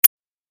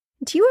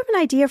Do you have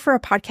an idea for a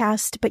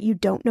podcast, but you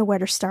don't know where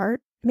to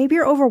start? Maybe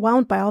you're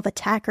overwhelmed by all the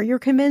tech, or you're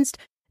convinced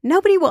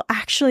nobody will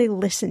actually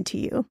listen to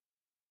you.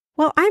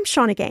 Well, I'm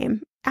Shauna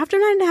Game. After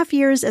 9.5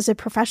 years as a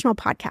professional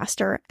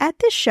podcaster, at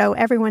this show,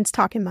 everyone's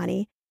talking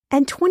money,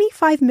 and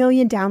 25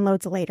 million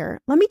downloads later,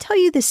 let me tell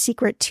you the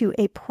secret to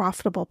a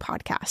profitable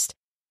podcast.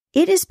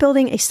 It is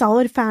building a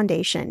solid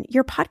foundation,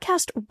 your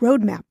podcast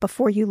roadmap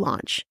before you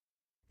launch.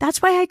 That's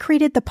why I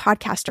created the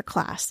Podcaster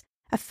Class,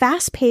 a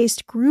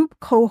fast-paced group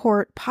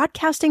cohort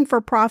podcasting for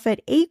profit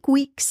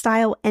 8-week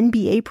style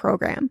MBA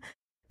program.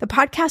 The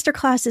Podcaster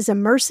Class is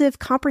immersive,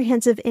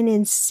 comprehensive, and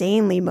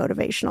insanely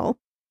motivational.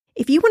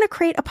 If you want to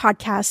create a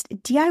podcast,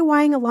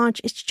 DIYing a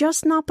launch is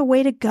just not the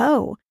way to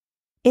go.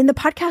 In the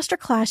Podcaster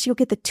Class, you'll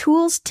get the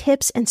tools,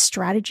 tips, and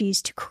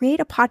strategies to create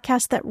a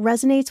podcast that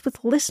resonates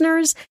with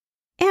listeners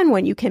and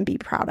one you can be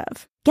proud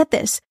of. Get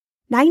this,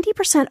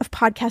 90% of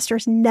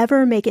podcasters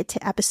never make it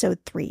to episode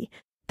 3.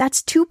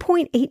 That's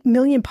 2.8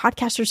 million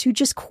podcasters who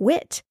just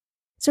quit.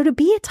 So to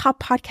be a top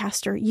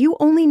podcaster, you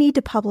only need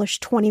to publish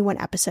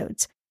 21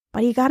 episodes,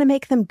 but you got to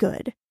make them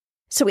good.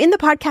 So in the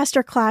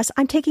Podcaster Class,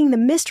 I'm taking the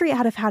mystery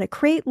out of how to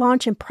create,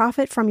 launch, and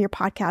profit from your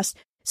podcast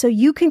so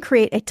you can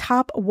create a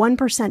top 1%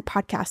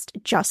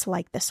 podcast just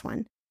like this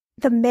one.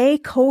 The May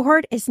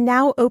cohort is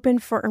now open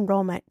for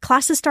enrollment.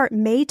 Classes start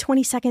May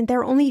 22nd. There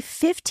are only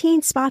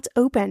 15 spots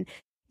open.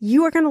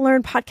 You are going to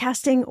learn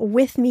podcasting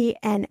with me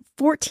and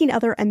 14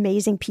 other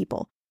amazing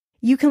people.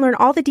 You can learn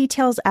all the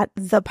details at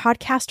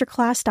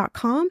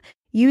thepodcasterclass.com.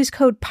 Use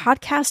code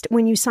PODCAST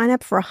when you sign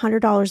up for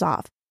 $100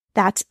 off.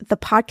 That's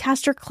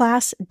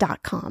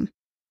thepodcasterclass.com.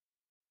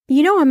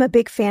 You know I'm a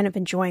big fan of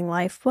enjoying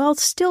life while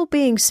still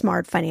being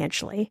smart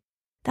financially.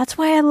 That's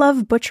why I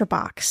love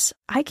ButcherBox.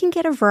 I can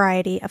get a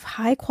variety of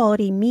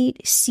high-quality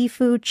meat,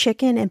 seafood,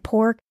 chicken, and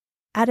pork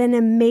at an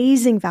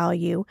amazing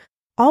value,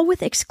 all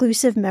with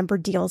exclusive member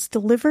deals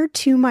delivered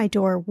to my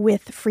door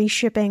with free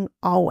shipping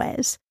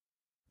always.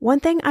 One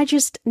thing I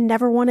just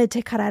never wanted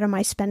to cut out of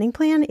my spending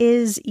plan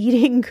is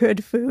eating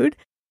good food.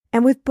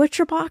 And with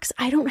ButcherBox,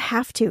 I don't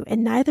have to,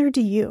 and neither do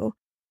you.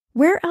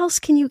 Where else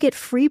can you get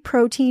free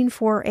protein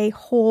for a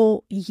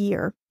whole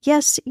year?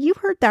 Yes, you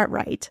heard that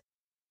right.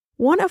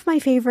 One of my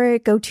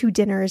favorite go-to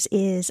dinners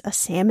is a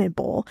salmon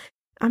bowl.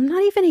 I'm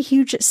not even a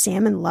huge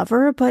salmon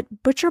lover,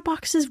 but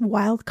ButcherBox's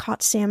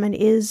wild-caught salmon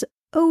is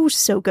oh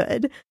so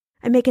good.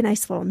 I make a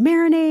nice little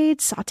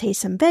marinade, saute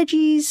some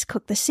veggies,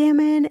 cook the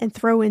salmon, and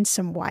throw in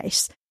some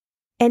rice.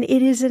 And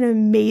it is an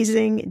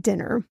amazing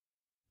dinner.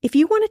 If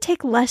you want to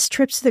take less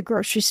trips to the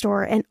grocery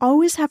store and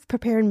always have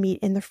prepared meat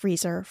in the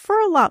freezer for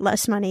a lot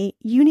less money,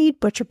 you need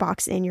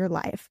ButcherBox in your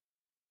life.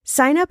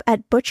 Sign up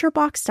at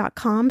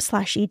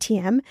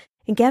butcherbox.com/ETM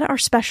and get our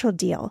special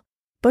deal.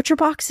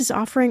 ButcherBox is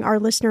offering our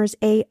listeners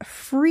a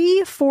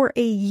free for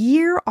a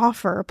year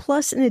offer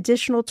plus an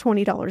additional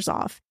 $20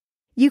 off.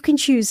 You can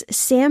choose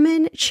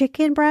salmon,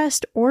 chicken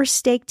breast, or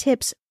steak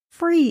tips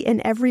free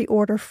in every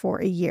order for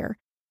a year.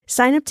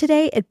 Sign up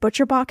today at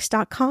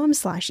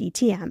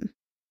butcherbox.com/ETM.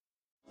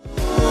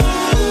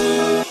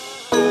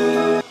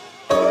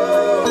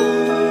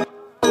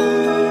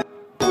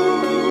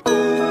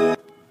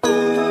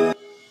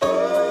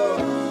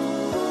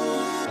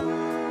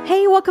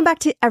 Hey, welcome back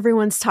to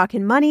Everyone's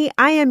Talking Money.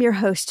 I am your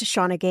host,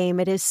 Shauna Game.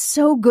 It is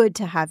so good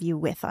to have you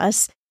with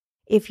us.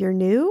 If you're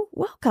new,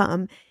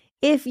 welcome.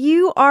 If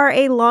you are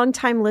a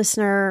longtime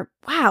listener,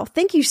 wow,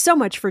 thank you so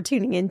much for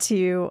tuning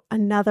into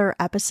another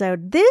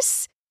episode.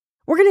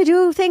 We're going to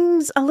do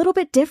things a little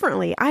bit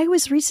differently. I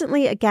was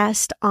recently a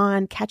guest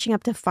on Catching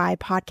Up to 5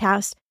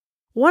 podcast,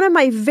 one of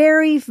my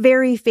very,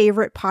 very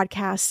favorite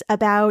podcasts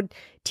about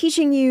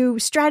teaching you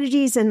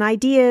strategies and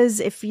ideas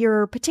if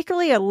you're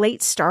particularly a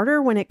late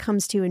starter when it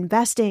comes to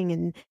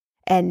investing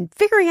and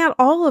figuring out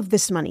all of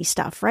this money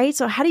stuff, right?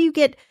 So how do you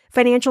get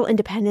financial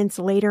independence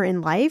later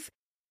in life?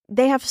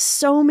 They have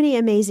so many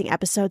amazing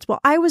episodes. Well,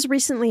 I was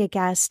recently a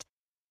guest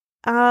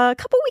a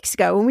couple weeks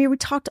ago when we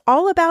talked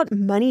all about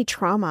money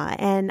trauma,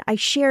 and I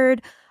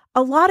shared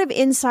a lot of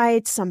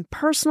insights, some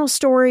personal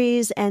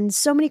stories, and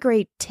so many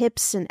great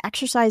tips and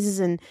exercises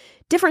and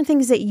different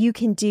things that you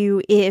can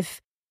do if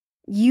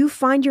you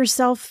find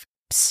yourself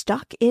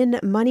stuck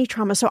in money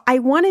trauma. So I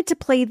wanted to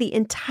play the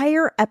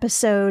entire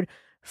episode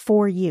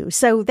for you.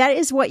 So that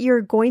is what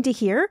you're going to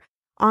hear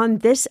on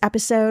this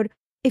episode.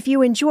 If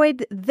you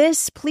enjoyed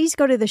this, please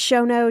go to the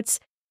show notes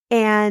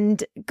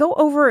and go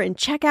over and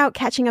check out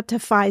Catching Up to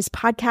 5's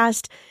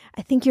podcast.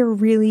 I think you're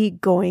really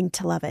going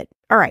to love it.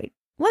 All right,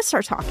 let's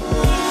start talking.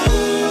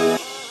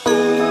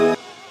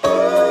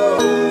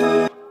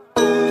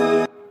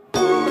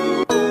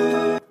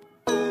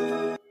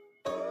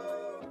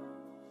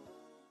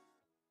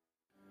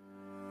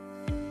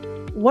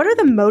 What are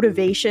the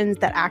motivations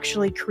that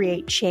actually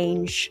create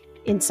change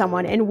in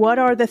someone, and what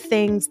are the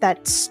things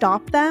that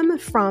stop them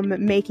from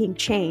making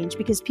change?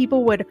 Because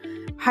people would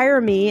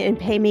hire me and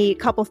pay me a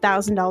couple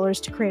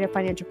 $1,000s to create a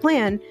financial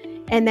plan,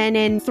 and then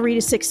in 3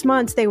 to 6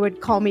 months they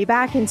would call me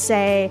back and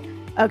say,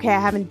 okay, I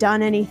haven't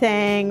done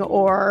anything,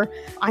 or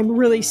I'm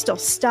really still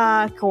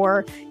stuck,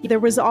 or there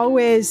was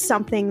always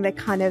something that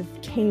kind of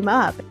came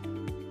up.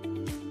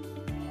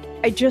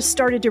 I just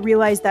started to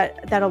realize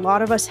that a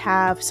lot of us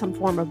have some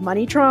form of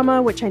money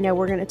trauma, which I know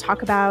we're going to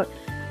talk about.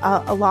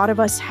 A lot of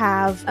us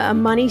have a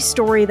money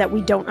story that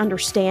we don't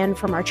understand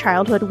from our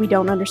childhood. We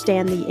don't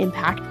understand the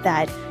impact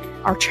that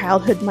our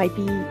childhood might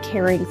be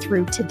carrying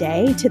through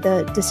today to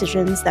the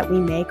decisions that we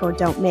make or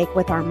don't make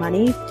with our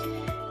money.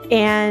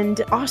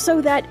 And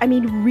also that, I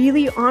mean,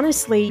 really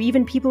honestly,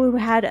 even people who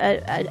had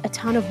a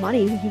ton of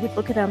money, you would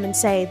look at them and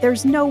say,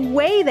 there's no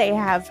way they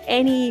have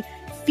any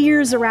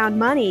fears around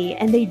money.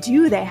 And they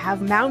do. They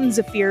have mountains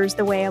of fears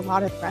the way a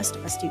lot of the rest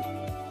of us do.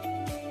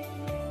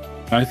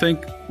 I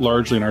think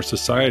largely in our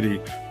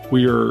society,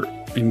 we are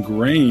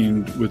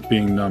ingrained with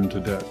being numb to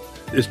debt.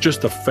 It's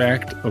just a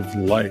fact of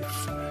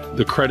life.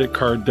 The credit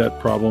card debt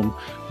problem,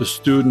 the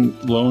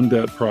student loan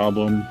debt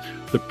problem,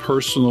 the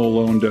personal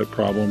loan debt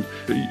problem.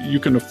 You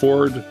can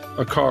afford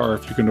a car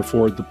if you can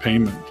afford the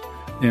payment.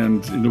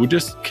 And we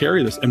just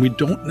carry this, and we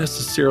don't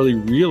necessarily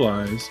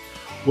realize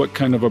what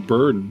kind of a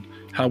burden,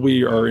 how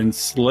we are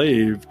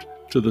enslaved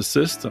to the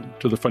system,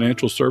 to the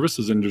financial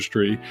services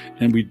industry,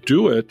 and we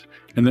do it,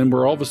 and then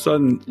we're all of a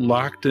sudden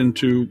locked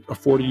into a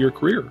 40-year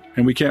career,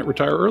 and we can't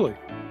retire early.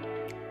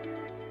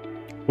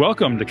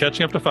 Welcome to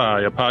Catching Up to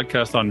FI, a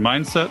podcast on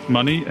mindset,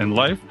 money, and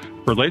life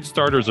for late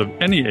starters of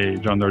any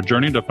age on their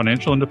journey to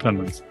financial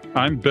independence.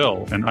 I'm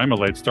Bill, and I'm a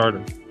late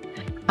starter.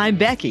 I'm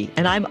Becky,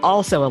 and I'm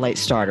also a late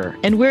starter,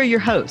 and we're your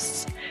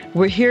hosts.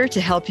 We're here to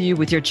help you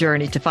with your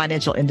journey to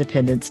financial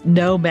independence,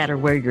 no matter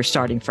where you're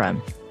starting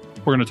from.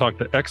 We're going to talk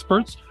to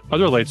experts,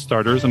 other late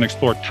starters, and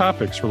explore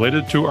topics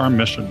related to our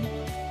mission.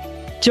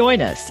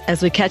 Join us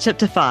as we catch up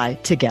to FI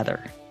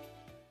together.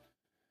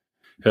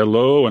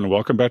 Hello, and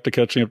welcome back to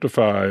Catching Up to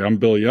FI. I'm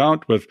Bill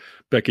Yount with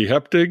Becky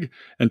Heptig,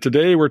 and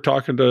today we're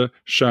talking to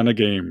Shauna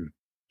Game.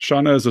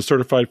 Shauna is a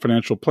certified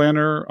financial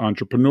planner,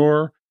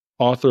 entrepreneur,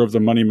 author of the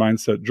Money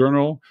Mindset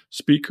Journal,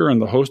 speaker,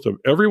 and the host of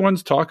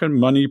Everyone's Talking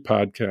Money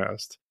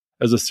podcast.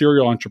 As a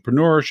serial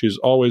entrepreneur, she's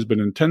always been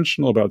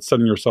intentional about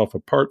setting herself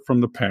apart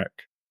from the pack.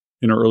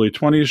 In her early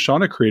 20s,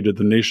 Shauna created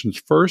the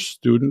nation's first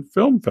student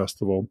film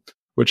festival,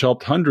 which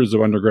helped hundreds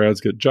of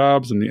undergrads get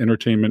jobs in the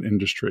entertainment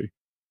industry.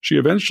 She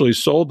eventually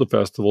sold the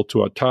festival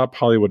to a top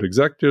Hollywood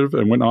executive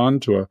and went on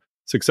to a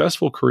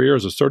successful career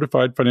as a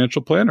certified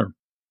financial planner,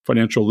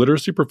 financial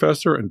literacy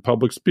professor, and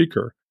public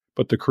speaker.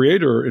 But the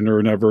creator in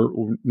her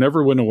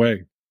never went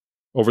away.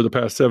 Over the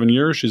past 7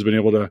 years, she's been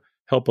able to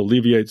help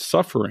alleviate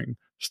suffering,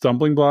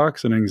 stumbling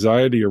blocks, and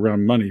anxiety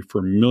around money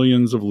for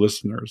millions of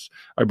listeners.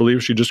 I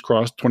believe she just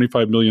crossed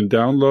 25 million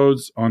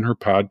downloads on her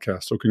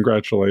podcast, so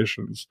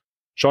congratulations.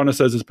 Shauna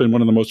says it's been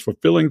one of the most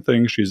fulfilling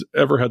things she's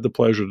ever had the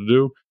pleasure to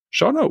do.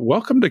 Shauna,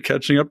 welcome to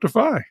Catching Up to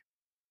FI.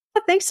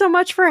 Thanks so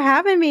much for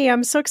having me.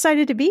 I'm so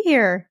excited to be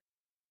here.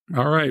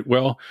 All right.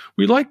 Well,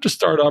 we'd like to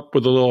start up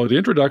with the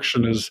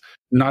introduction is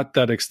not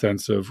that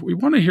extensive. We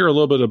want to hear a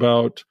little bit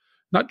about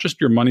not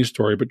just your money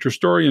story, but your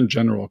story in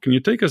general. Can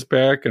you take us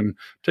back and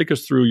take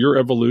us through your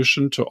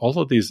evolution to all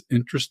of these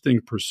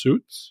interesting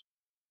pursuits?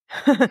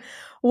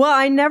 Well,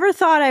 I never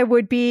thought I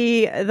would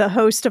be the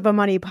host of a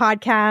money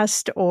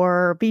podcast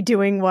or be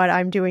doing what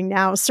I'm doing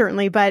now,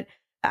 certainly. But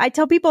I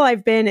tell people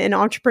I've been an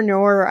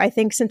entrepreneur, I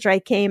think, since I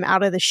came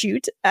out of the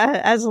chute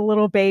as a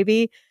little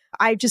baby.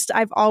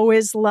 I've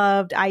always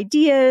loved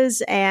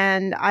ideas,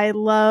 and I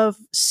love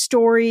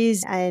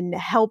stories and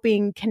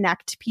helping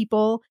connect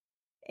people.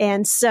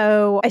 And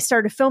so I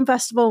started a film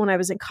festival when I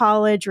was in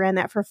college, ran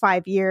that for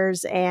 5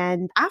 years.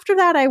 And after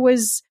that, I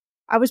was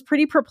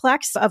pretty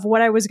perplexed of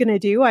what I was going to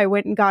do. I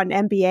went and got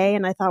an MBA,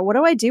 and I thought, what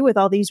do I do with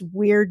all these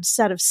weird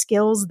set of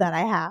skills that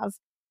I have?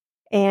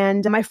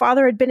 And my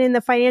father had been in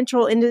the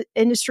financial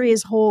industry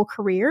his whole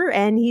career.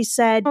 And he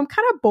said, I'm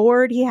kind of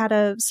bored. He had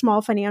a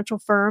small financial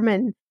firm,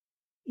 and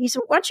he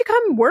said, why don't you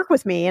come work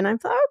with me? And I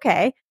thought,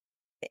 okay.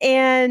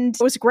 And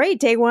it was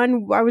great. Day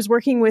one, I was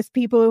working with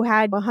people who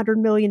had $100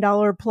 million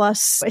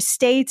plus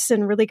estates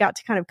and really got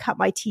to kind of cut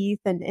my teeth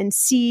and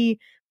see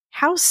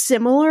how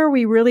similar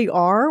we really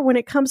are when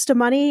it comes to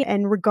money.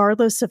 And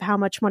regardless of how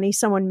much money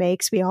someone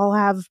makes, we all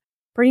have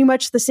pretty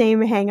much the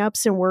same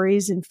hangups and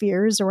worries and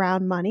fears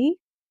around money.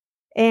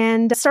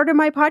 And started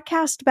my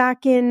podcast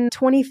back in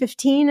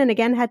 2015. And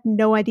again, had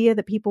no idea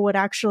that people would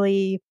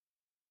actually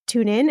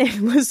tune in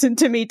and listen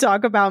to me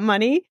talk about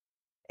money.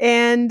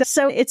 And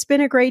so it's been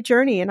a great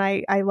journey, and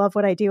I love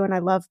what I do, and I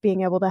love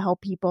being able to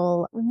help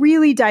people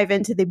really dive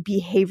into the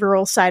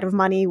behavioral side of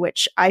money,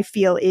 which I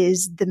feel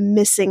is the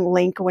missing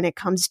link when it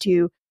comes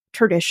to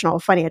traditional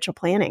financial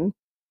planning.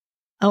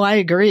 Oh, I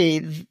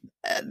agree.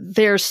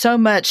 There's so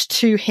much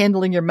to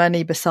handling your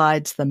money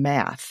besides the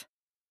math.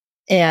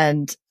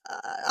 And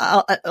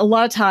a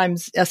lot of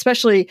times,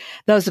 especially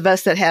those of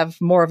us that have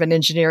more of an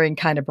engineering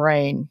kind of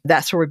brain,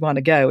 that's where we want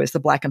to go, is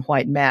the black and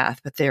white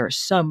math, but there is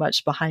so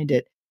much behind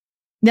it.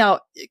 Now,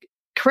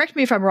 correct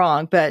me if I'm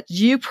wrong, but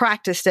you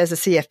practiced as a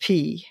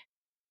CFP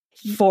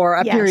for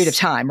a period of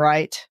time,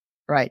 right?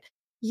 Right.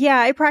 Yeah,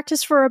 I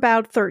practiced for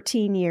about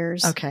 13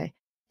 years. Okay.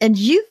 And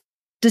you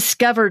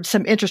discovered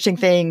some interesting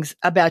things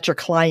about your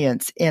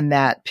clients in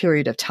that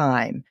period of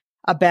time,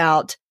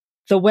 about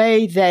the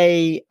way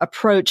they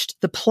approached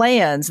the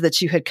plans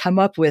that you had come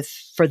up with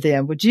for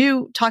them. Would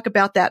you talk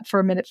about that for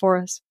a minute for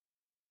us?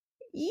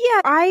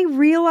 Yeah, I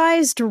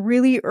realized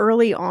really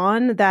early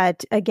on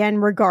that, again,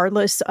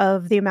 regardless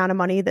of the amount of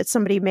money that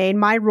somebody made,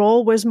 my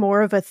role was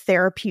more of a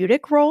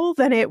therapeutic role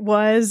than it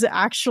was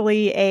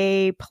actually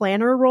a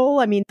planner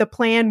role. I mean, the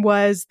plan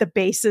was the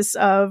basis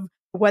of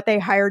what they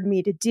hired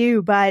me to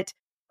do. But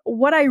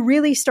what I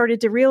really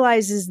started to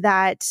realize is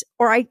that,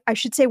 or I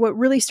should say, what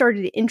really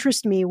started to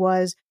interest me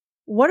was,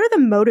 what are the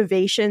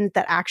motivations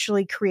that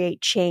actually create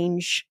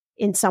change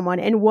in someone,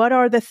 and what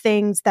are the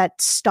things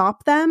that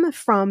stop them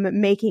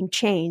from making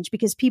change?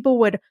 Because people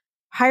would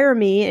hire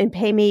me and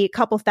pay me a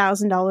couple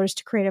 $1,000s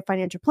to create a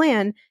financial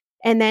plan.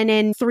 And then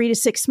in 3 to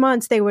 6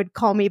 months, they would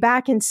call me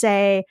back and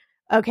say,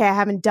 okay, I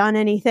haven't done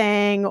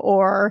anything,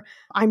 or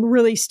I'm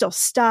really still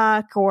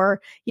stuck,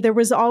 or there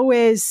was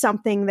always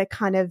something that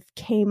kind of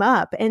came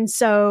up. And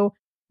so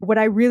what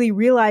I really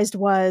realized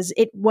was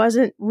it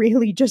wasn't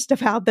really just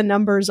about the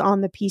numbers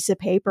on the piece of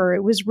paper.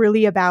 It was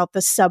really about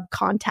the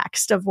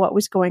subcontext of what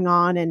was going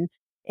on in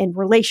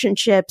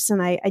relationships. And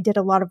I did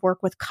a lot of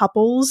work with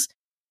couples.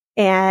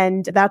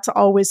 And that's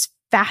always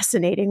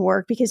fascinating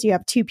work because you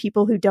have two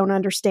people who don't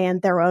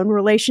understand their own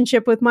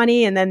relationship with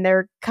money. And then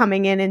they're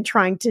coming in and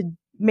trying to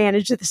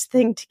manage this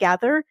thing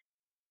together.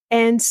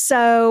 And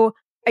so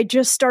I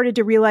just started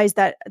to realize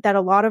that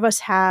a lot of us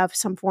have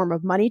some form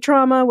of money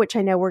trauma, which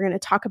I know we're going to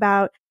talk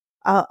about.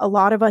 A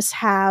lot of us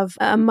have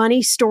a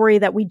money story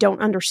that we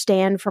don't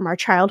understand from our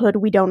childhood.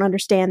 We don't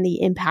understand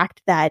the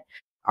impact that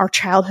our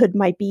childhood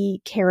might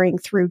be carrying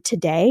through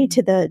today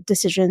to the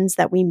decisions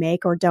that we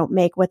make or don't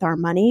make with our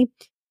money.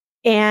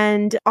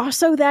 And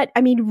also that, I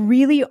mean,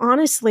 really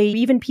honestly,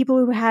 even people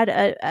who had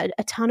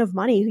a ton of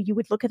money, who you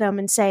would look at them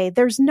and say,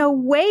 there's no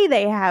way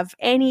they have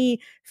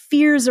any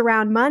fears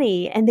around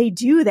money. And they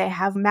do. They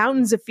have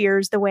mountains of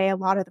fears the way a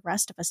lot of the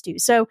rest of us do.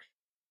 So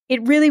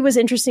it really was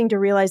interesting to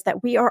realize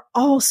that we are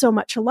all so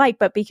much alike,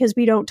 but because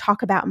we don't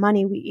talk about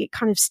money, it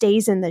kind of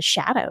stays in the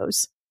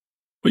shadows.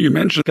 Well, you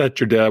mentioned that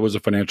your dad was a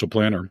financial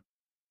planner.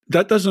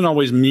 That doesn't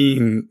always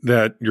mean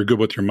that you're good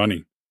with your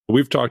money.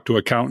 We've talked to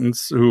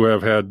accountants who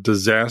have had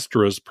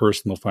disastrous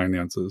personal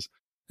finances.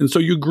 And so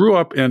you grew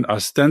up in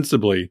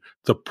ostensibly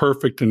the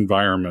perfect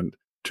environment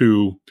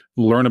to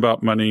learn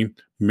about money,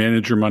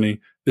 manage your money.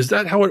 Is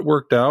that how it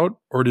worked out?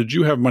 Or did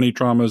you have money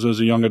traumas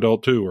as a young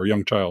adult too, or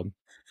young child?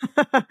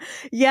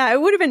 Yeah,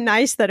 it would have been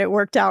nice that it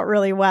worked out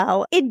really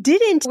well. It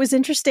didn't. It was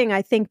interesting.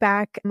 I think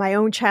back my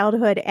own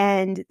childhood,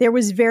 and there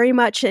was very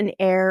much an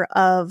air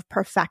of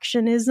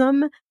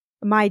perfectionism.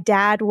 My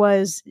dad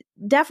was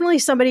definitely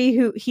somebody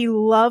who he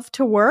loved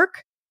to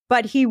work,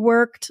 but he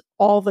worked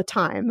all the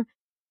time.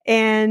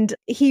 And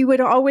he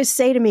would always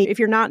say to me, if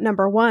you're not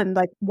number one,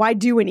 like, why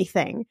do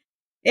anything?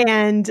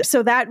 And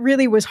so that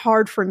really was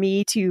hard for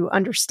me to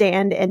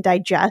understand and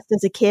digest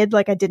as a kid.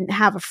 Like I didn't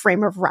have a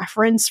frame of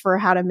reference for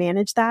how to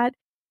manage that.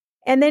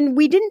 And then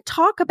we didn't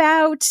talk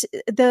about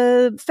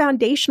the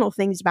foundational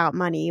things about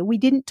money. We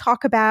didn't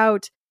talk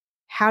about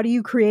how do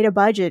you create a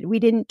budget. We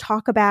didn't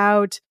talk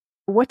about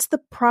what's the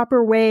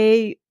proper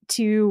way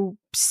to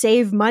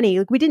save money.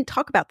 Like we didn't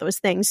talk about those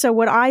things. So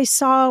what I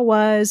saw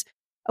was,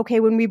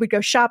 okay, when we would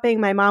go shopping,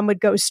 my mom would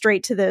go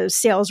straight to the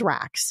sales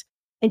racks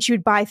and she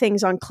would buy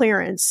things on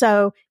clearance.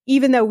 So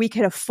even though we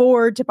could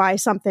afford to buy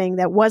something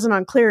that wasn't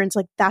on clearance,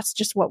 like that's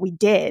just what we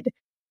did.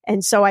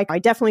 And so I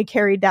definitely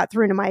carried that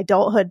through into my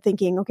adulthood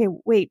thinking, okay,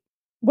 wait,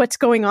 what's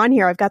going on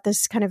here? I've got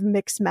this kind of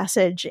mixed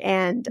message.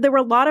 And there were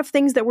a lot of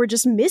things that were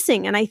just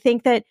missing. And I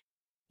think that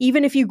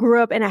even if you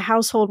grew up in a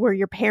household where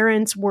your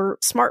parents were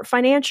smart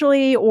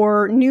financially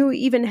or knew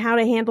even how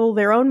to handle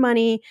their own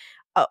money,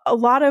 a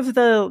lot of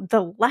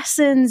the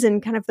lessons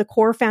and kind of the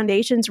core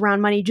foundations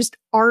around money just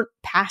aren't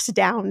passed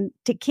down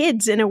to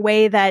kids in a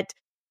way that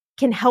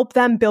can help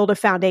them build a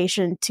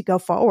foundation to go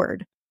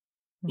forward.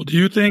 Well, do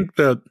you think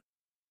that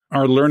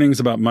our learnings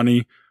about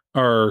money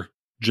are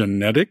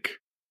genetic,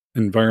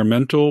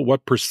 environmental?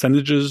 What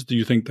percentages do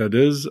you think that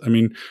is? I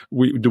mean,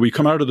 do we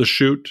come out of the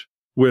chute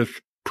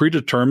with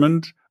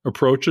predetermined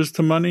approaches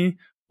to money,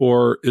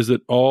 or is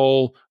it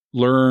all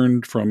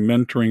learned from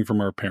mentoring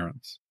from our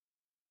parents?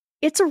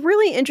 It's a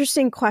really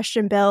interesting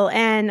question, Bill.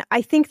 And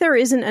I think there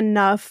isn't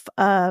enough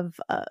of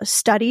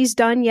studies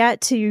done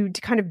yet to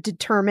kind of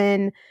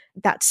determine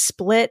that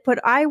split. But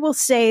I will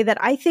say that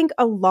I think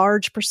a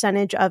large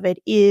percentage of it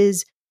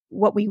is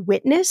what we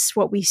witness,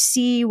 what we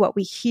see, what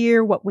we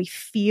hear, what we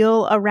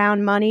feel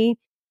around money.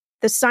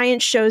 The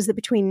science shows that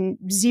between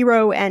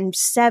 0 and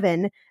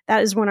 7,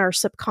 that is when our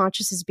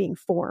subconscious is being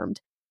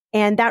formed.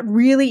 And that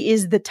really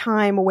is the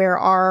time where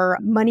our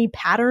money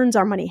patterns,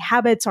 our money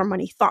habits, our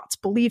money thoughts,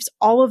 beliefs,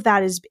 all of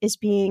that is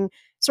being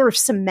sort of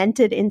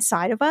cemented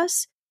inside of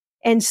us.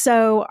 And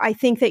so I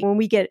think that when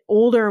we get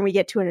older and we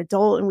get to an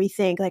adult and we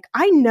think like,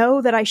 I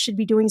know that I should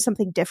be doing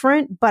something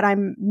different, but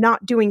I'm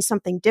not doing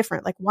something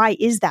different. Like, why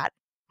is that?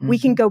 Mm-hmm. We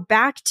can go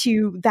back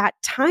to that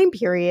time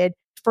period,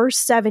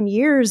 first 7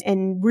 years,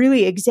 and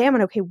really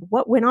examine, okay,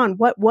 what went on?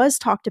 What was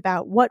talked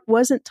about? What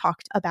wasn't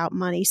talked about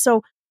money?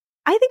 So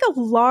I think a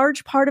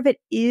large part of it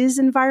is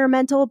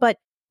environmental, but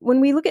when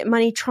we look at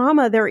money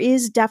trauma, there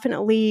is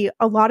definitely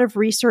a lot of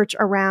research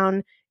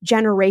around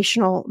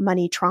generational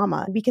money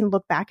trauma. We can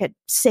look back at,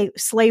 say,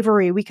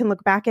 slavery. We can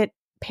look back at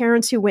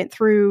parents who went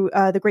through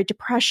the Great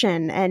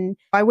Depression. And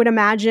I would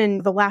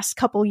imagine the last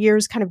couple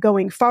years kind of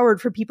going forward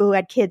for people who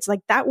had kids, like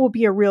that will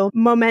be a real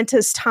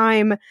momentous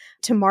time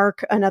to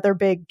mark another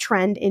big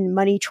trend in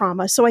money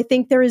trauma. So I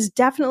think there is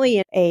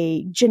definitely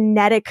a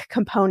genetic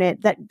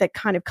component that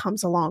kind of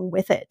comes along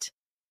with it.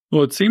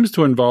 Well, it seems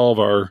to involve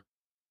our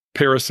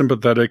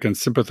parasympathetic and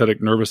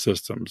sympathetic nervous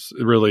systems,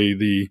 really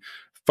the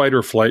fight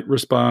or flight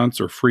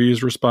response or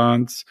freeze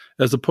response,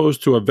 as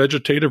opposed to a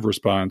vegetative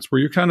response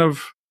where you're kind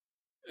of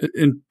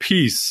in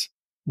peace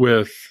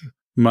with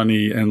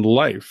money and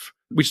life.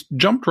 We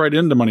jumped right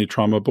into money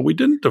trauma, but we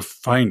didn't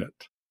define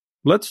it.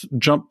 Let's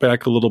jump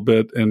back a little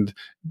bit and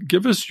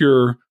give us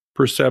your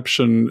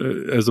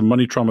perception as a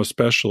money trauma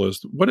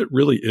specialist, what it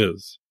really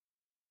is.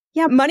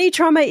 Yeah, money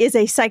trauma is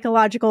a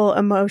psychological,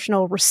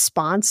 emotional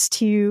response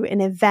to an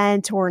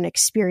event or an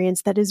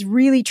experience that is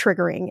really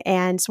triggering.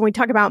 And so when we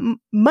talk about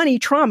money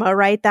trauma,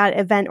 right, that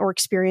event or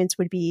experience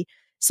would be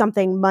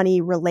something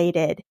money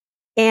related.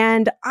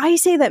 And I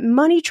say that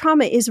money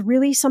trauma is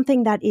really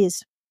something that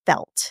is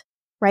felt,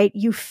 right?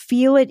 You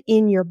feel it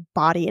in your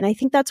body. And I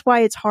think that's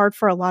why it's hard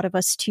for a lot of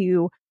us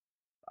to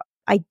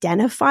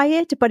identify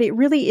it, but it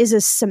really is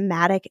a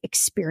somatic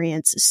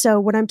experience.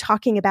 So what I'm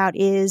talking about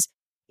is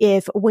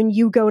if when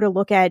you go to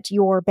look at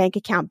your bank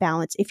account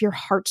balance, if your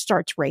heart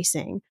starts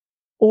racing,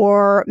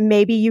 or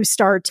maybe you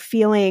start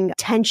feeling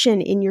tension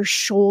in your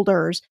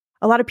shoulders.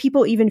 A lot of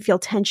people even feel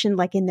tension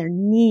like in their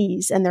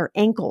knees and their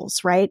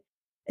ankles, right?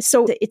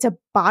 So it's a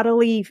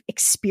bodily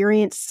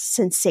experience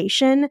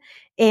sensation.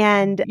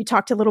 And you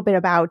talked a little bit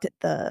about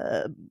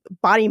the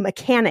body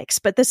mechanics,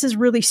 but this is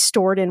really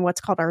stored in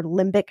what's called our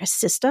limbic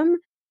system.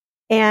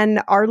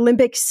 And our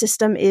limbic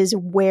system is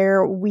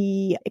where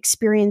we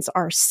experience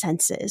our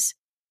senses.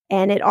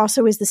 And it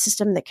also is the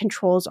system that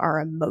controls our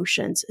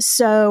emotions.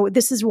 So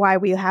this is why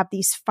we have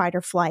these fight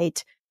or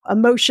flight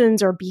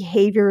emotions or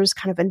behaviors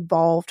kind of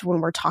involved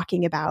when we're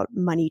talking about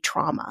money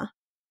trauma.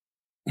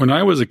 When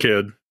I was a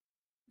kid,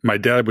 my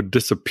dad would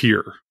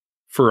disappear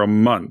for a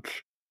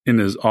month in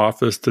his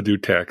office to do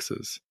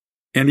taxes.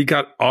 And he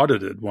got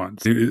audited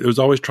once. He was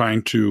always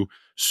trying to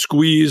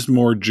squeeze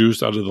more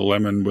juice out of the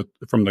lemon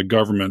from the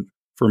government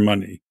for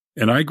money.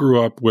 And I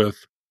grew up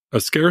with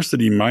a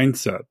scarcity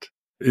mindset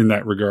in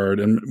that regard.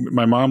 And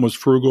my mom was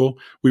frugal.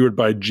 We would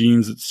buy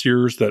jeans at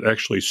Sears that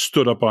actually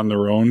stood up on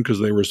their own because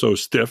they were so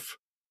stiff.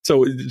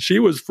 So she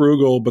was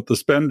frugal, but the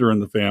spender in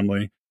the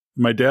family.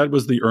 My dad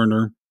was the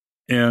earner,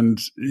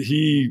 and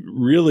he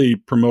really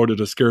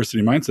promoted a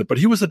scarcity mindset. But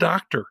he was a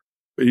doctor.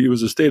 He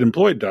was a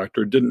state-employed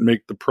doctor, didn't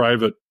make the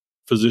private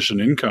physician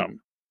income.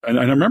 And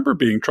I remember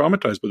being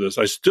traumatized with this.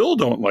 I still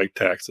don't like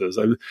taxes.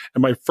 And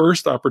my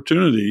first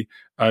opportunity,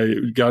 I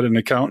got an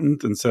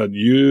accountant and said,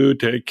 you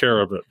take care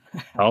of it.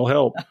 I'll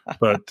help.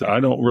 But I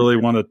don't really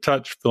want to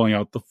touch filling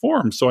out the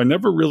form. So I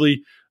never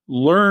really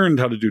learned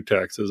how to do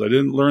taxes. I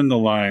didn't learn the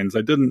lines.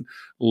 I didn't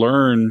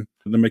learn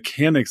the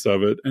mechanics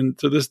of it. And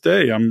to this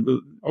day,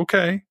 I'm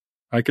okay.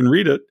 I can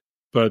read it.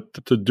 But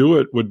to do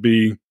it would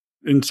be,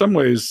 in some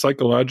ways,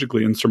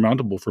 psychologically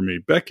insurmountable for me.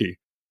 Becky,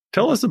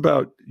 tell us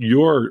about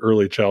your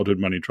early childhood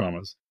money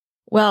traumas.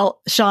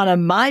 Well,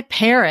 Shauna, my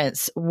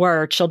parents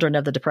were children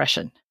of the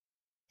Depression.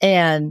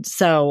 And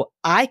so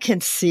I can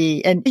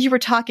see, and you were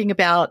talking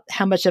about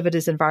how much of it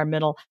is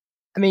environmental.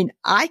 I mean,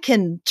 I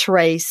can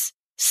trace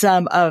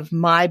some of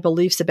my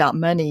beliefs about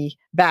money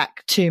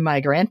back to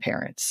my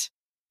grandparents.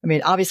 I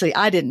mean, obviously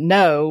I didn't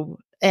know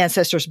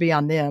ancestors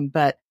beyond them,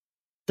 but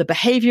the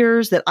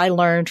behaviors that I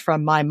learned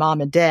from my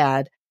mom and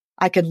dad,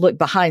 I could look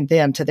behind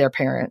them to their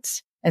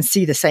parents and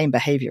see the same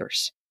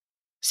behaviors.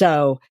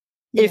 So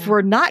if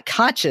we're not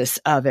conscious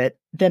of it,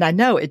 then I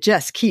know it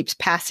just keeps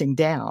passing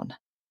down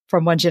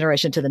from one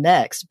generation to the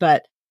next.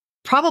 But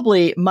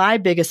probably my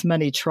biggest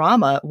money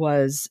trauma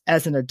was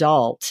as an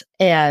adult.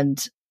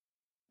 And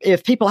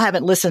if people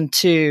haven't listened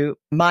to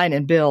mine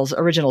and Bill's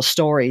original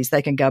stories,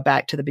 they can go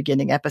back to the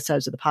beginning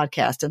episodes of the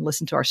podcast and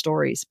listen to our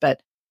stories.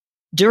 But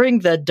during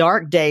the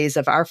dark days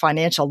of our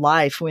financial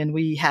life, when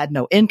we had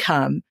no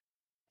income,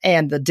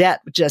 and the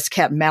debt just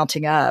kept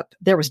mounting up,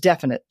 there was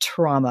definite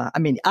trauma. I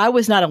mean, I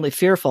was not only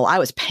fearful, I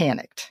was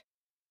panicked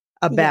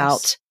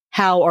about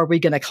how are we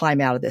going to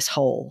climb out of this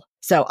hole.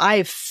 So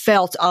I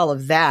felt all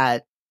of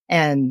that,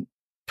 and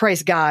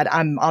praise God,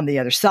 I'm on the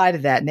other side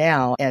of that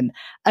now and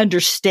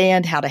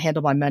understand how to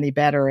handle my money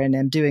better and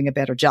am doing a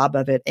better job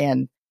of it.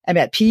 And I'm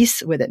at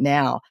peace with it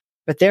now.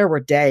 But there were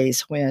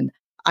days when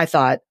I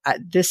thought,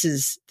 this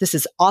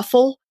is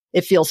awful.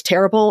 It feels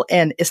terrible,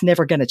 and it's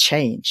never going to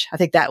change. I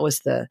think that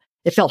was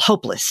it felt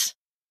hopeless,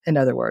 in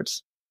other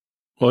words.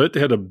 Well, it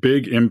had a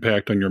big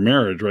impact on your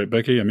marriage, right,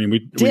 Becky? I mean,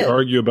 we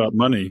argue about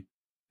money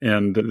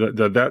and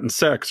that and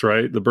sex,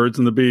 right? The birds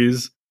and the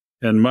bees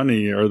and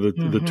money are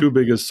the two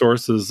biggest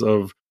sources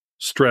of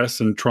stress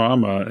and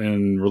trauma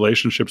in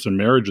relationships and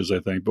marriages, I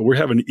think. But we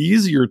have an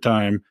easier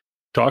time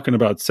talking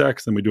about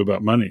sex than we do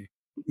about money.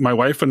 my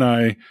wife and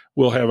I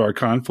will have our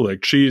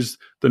conflict. She's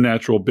the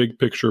natural big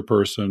picture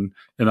person,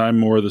 and I'm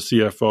more the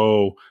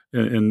CFO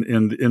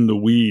in the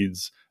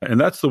weeds. And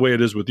that's the way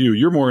it is with you.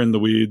 You're more in the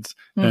weeds,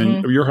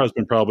 and your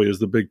husband probably is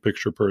the big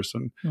picture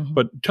person.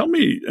 But tell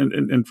me,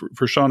 and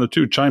for Shauna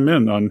too, chime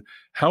in on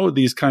how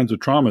these kinds of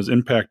traumas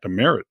impact a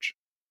marriage.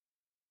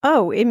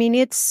 Oh, I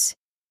mean,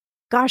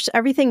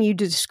 everything you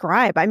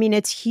describe. I mean,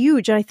 it's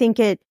huge. I think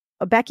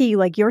Becky,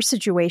 like your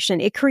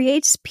situation, it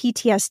creates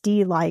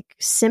PTSD-like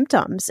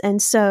symptoms.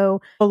 And so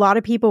a lot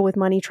of people with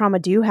money trauma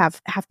do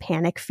have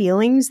panic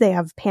feelings. They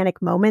have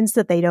panic moments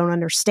that they don't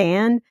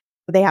understand.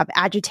 They have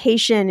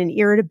agitation and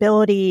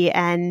irritability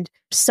and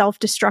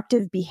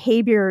self-destructive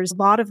behaviors, a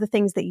lot of the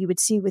things that you would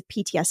see with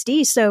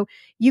PTSD. So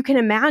you can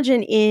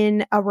imagine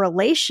in a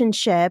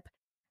relationship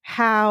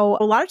how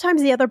a lot of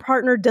times the other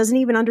partner doesn't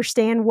even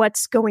understand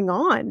what's going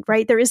on,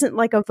 right? There isn't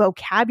like a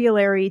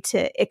vocabulary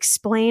to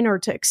explain or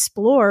to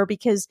explore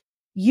because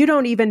you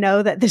don't even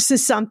know that this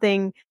is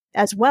something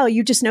as well.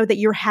 You just know that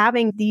you're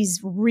having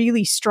these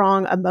really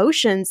strong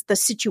emotions, the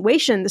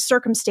situation, the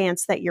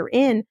circumstance that you're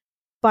in.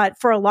 But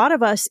for a lot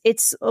of us,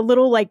 it's a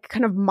little like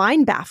kind of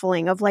mind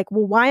baffling of like,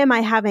 well, why am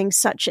I having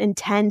such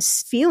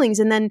intense feelings?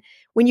 And then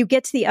when you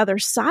get to the other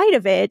side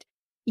of it,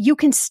 you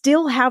can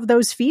still have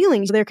those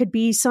feelings. There could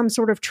be some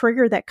sort of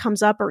trigger that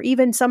comes up, or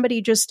even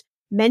somebody just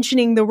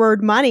mentioning the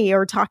word money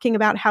or talking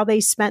about how they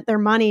spent their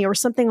money or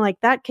something like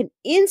that can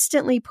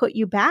instantly put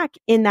you back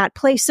in that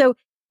place. So,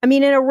 I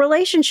mean, in a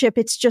relationship,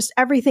 it's just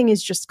everything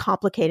is just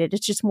complicated.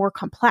 It's just more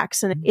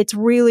complex. And it's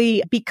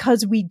really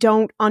because we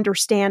don't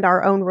understand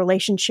our own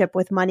relationship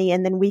with money.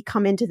 And then we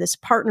come into this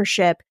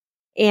partnership.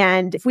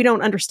 And if we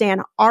don't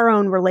understand our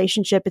own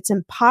relationship, it's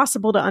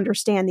impossible to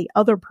understand the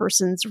other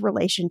person's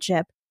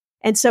relationship.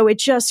 And so it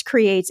just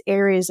creates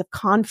areas of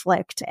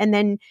conflict. And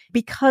then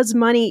because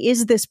money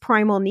is this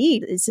primal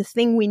need, it's a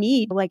thing we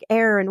need, like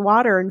air and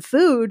water and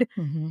food,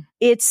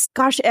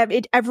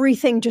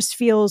 everything just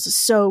feels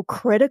so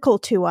critical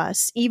to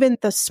us. Even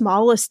the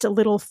smallest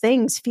little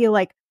things feel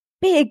like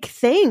big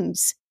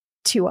things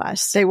to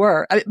us. They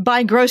were.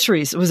 Buying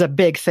groceries was a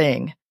big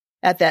thing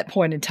at that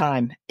point in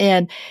time.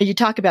 And you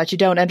talk about you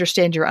don't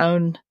understand your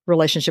own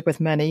relationship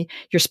with money.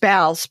 Your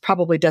spouse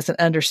probably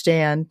doesn't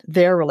understand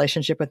their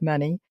relationship with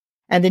money.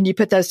 And then you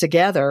put those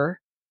together,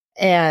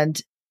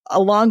 and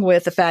along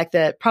with the fact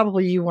that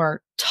probably you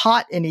weren't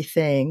taught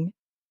anything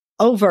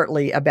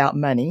overtly about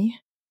money,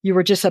 you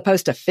were just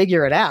supposed to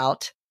figure it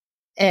out.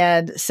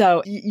 And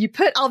so you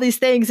put all these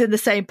things in the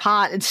same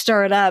pot and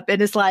stir it up.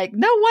 And it's like,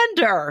 no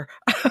wonder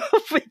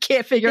we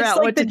can't figure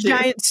out what to do. It's like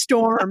the giant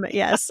storm.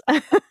 Yes.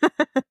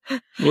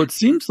 Well, it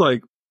seems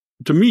like,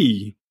 to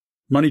me,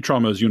 money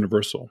trauma is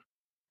universal.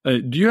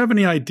 Do you have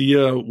any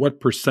idea what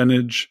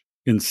percentage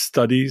in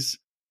studies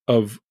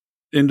of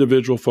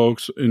individual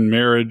folks in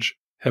marriage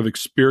have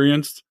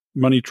experienced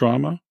money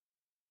trauma?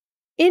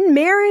 In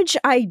marriage,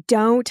 I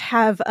don't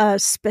have a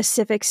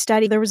specific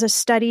study. There was a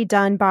study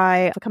done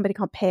by a company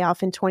called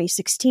Payoff in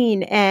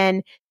 2016,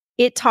 and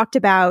it talked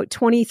about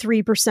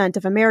 23%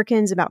 of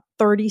Americans, about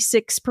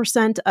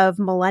 36% of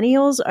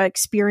millennials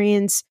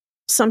experience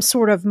some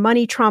sort of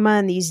money trauma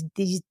and these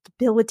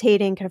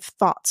debilitating kind of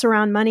thoughts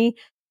around money.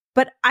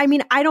 But I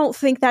mean, I don't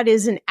think that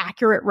is an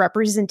accurate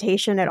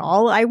representation at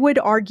all. I would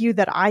argue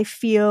that I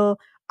feel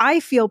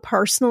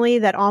personally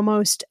that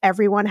almost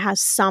everyone has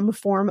some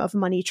form of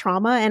money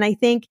trauma. And I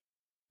think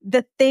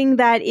the thing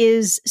that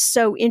is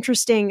so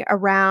interesting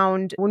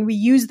around when we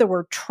use the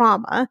word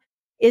trauma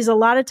is a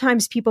lot of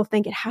times people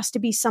think it has to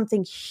be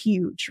something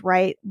huge,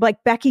 right?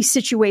 Like Becky's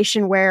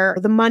situation where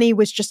the money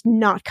was just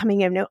not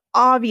coming in. Now,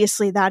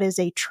 obviously, that is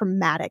a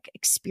traumatic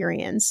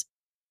experience.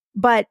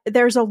 But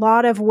there's a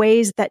lot of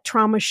ways that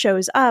trauma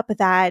shows up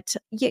that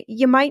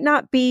you might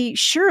not be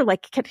sure,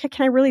 like, can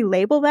I really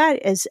label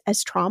that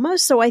as trauma?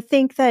 So I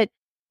think that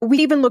we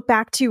even look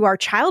back to our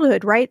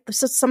childhood, right?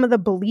 So some of the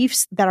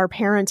beliefs that our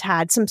parents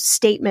had, some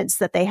statements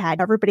that they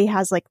had. Everybody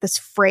has like this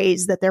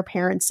phrase that their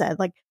parents said,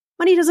 like,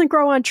 money doesn't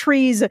grow on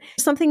trees,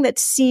 something that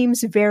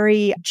seems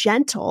very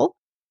gentle.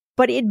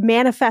 But it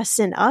manifests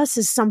in us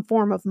as some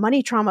form of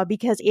money trauma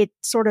because it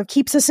sort of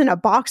keeps us in a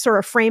box or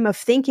a frame of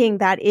thinking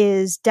that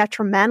is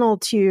detrimental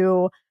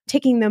to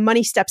taking the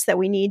money steps that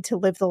we need to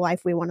live the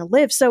life we want to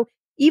live. So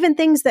even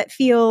things that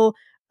feel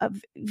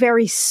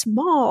very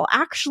small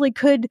actually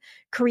could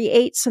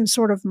create some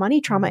sort of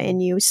money trauma in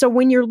you. So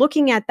when you're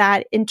looking at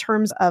that in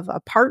terms of a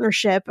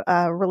partnership,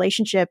 a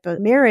relationship, a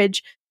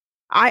marriage,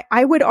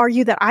 I would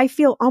argue that I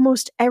feel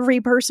almost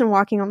every person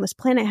walking on this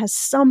planet has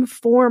some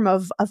form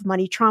of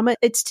money trauma.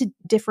 It's to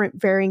different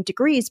varying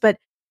degrees, but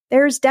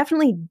there's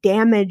definitely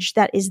damage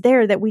that is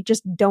there that we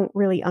just don't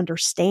really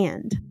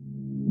understand.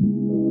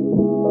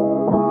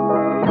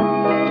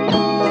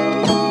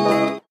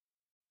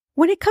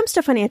 When it comes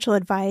to financial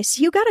advice,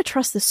 you got to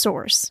trust the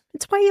source.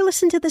 It's why you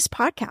listen to this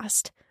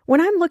podcast. When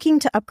I'm looking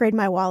to upgrade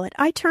my wallet,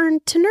 I turn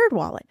to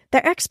NerdWallet.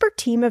 Their expert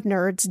team of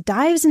nerds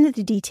dives into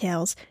the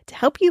details to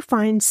help you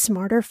find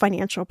smarter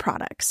financial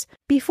products.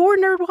 Before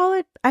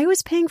NerdWallet, I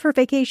was paying for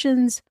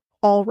vacations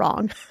all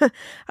wrong. I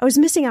was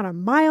missing out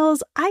on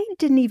miles I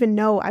didn't even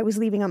know I was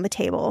leaving on the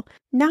table.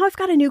 Now I've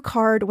got a new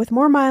card with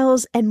more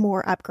miles and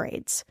more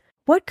upgrades.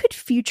 What could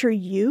future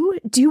you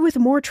do with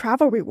more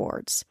travel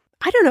rewards?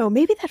 I don't know,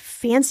 maybe that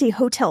fancy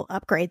hotel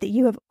upgrade that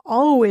you have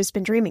always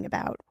been dreaming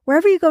about.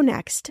 Wherever you go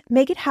next,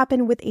 make it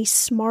happen with a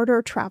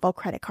smarter travel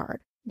credit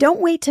card. Don't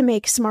wait to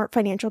make smart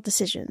financial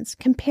decisions.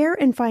 Compare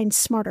and find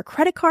smarter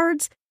credit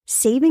cards,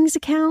 savings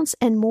accounts,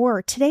 and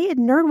more today at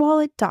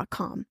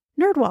nerdwallet.com.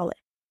 NerdWallet.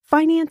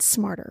 Finance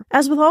smarter.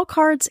 As with all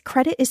cards,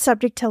 credit is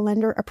subject to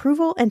lender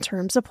approval and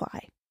terms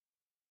apply.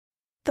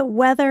 The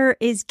weather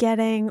is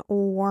getting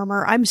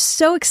warmer. I'm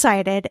so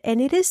excited, and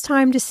it is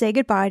time to say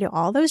goodbye to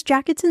all those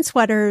jackets and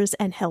sweaters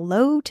and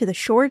hello to the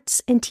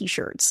shorts and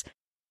t-shirts.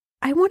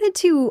 I wanted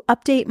to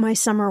update my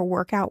summer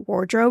workout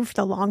wardrobe for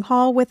the long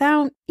haul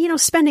without,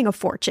 spending a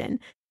fortune.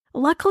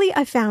 Luckily,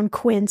 I found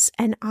Quince,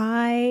 and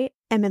I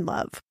am in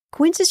love.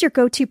 Quince is your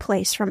go-to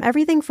place from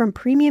everything from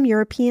premium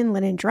European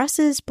linen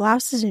dresses,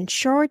 blouses, and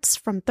shorts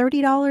from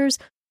 $30,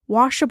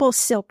 washable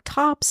silk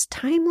tops,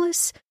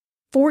 timeless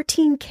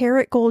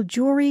 14-karat gold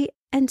jewelry,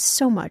 and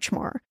so much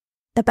more.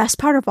 The best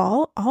part of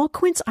all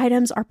Quince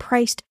items are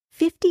priced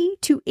 50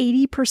 to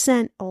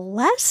 80%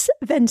 less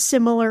than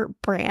similar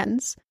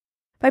brands.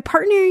 By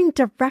partnering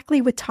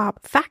directly with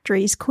top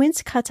factories,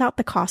 Quince cuts out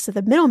the cost of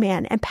the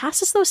middleman and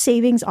passes those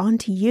savings on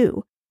to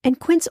you. And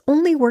Quince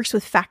only works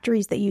with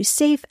factories that use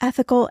safe,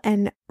 ethical,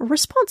 and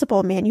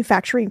responsible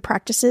manufacturing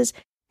practices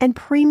and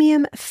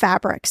premium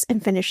fabrics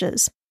and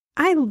finishes.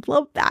 I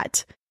love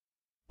that.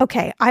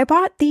 Okay, I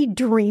bought the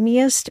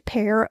dreamiest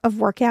pair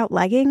of workout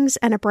leggings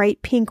and a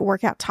bright pink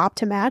workout top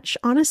to match.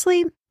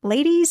 Honestly,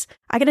 ladies,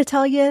 I gotta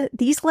tell you,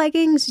 these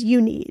leggings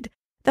you need.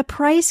 The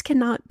price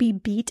cannot be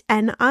beat,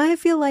 and I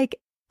feel like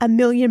 $1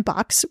 million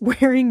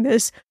wearing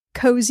this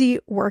cozy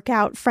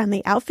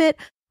workout-friendly outfit.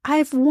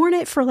 I've worn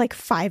it for like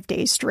 5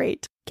 days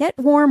straight. Get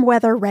warm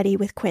weather ready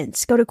with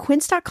Quince. Go to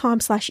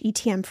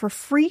quince.com/ETM for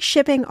free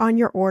shipping on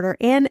your order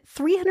and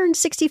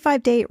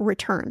 365-day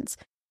returns.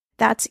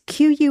 That's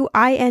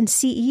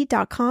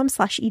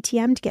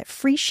QUINCE.com/ETM to get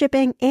free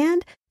shipping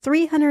and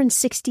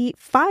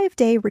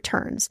 365-day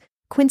returns.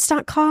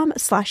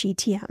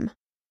 Quince.com/ETM.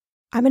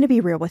 I'm going to be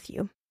real with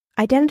you.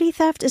 Identity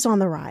theft is on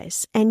the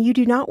rise, and you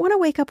do not want to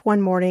wake up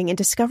one morning and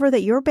discover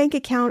that your bank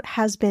account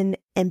has been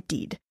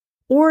emptied,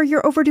 or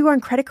you're overdue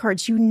on credit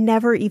cards you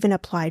never even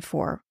applied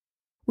for.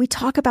 We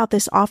talk about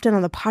this often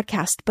on the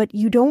podcast, but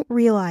you don't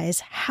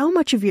realize how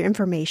much of your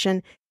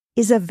information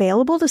is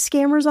available to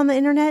scammers on the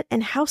internet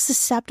and how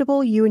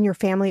susceptible you and your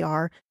family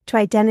are to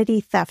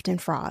identity theft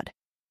and fraud.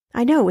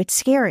 I know, it's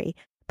scary,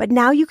 but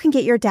now you can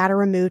get your data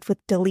removed with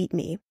Delete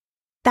Me.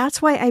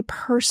 That's why I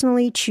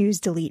personally choose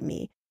Delete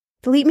Me.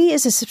 Delete Me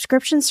is a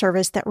subscription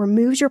service that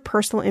removes your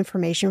personal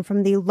information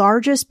from the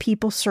largest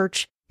people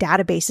search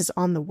databases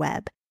on the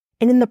web,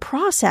 and in the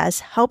process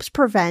helps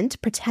prevent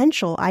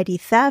potential ID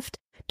theft,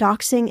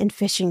 doxing, and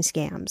phishing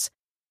scams.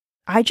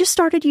 I just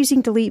started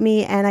using Delete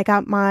Me and I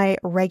got my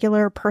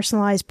regular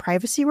personalized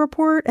privacy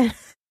report and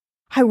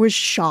I was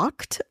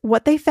shocked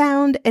what they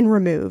found and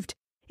removed.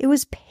 It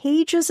was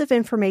pages of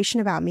information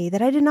about me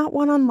that I did not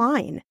want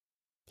online.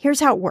 Here's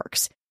how it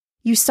works.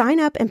 You sign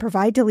up and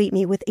provide Delete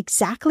Me with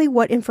exactly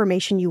what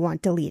information you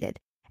want deleted,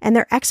 and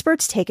their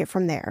experts take it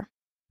from there.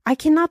 I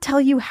cannot tell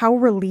you how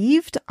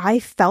relieved I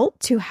felt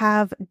to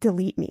have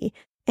Delete Me.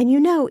 And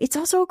it's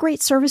also a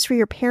great service for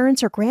your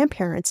parents or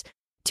grandparents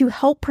to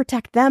help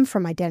protect them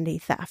from identity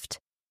theft.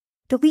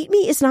 Delete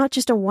Me is not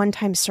just a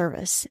one-time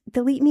service.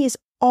 Delete Me is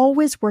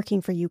always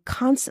working for you,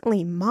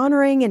 constantly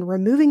monitoring and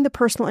removing the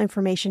personal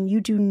information you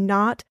do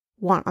not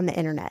want on the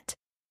internet.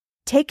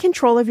 Take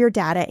control of your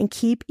data and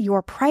keep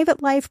your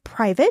private life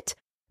private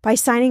by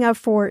signing up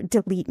for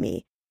Delete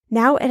Me,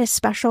 now at a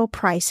special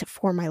price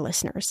for my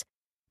listeners.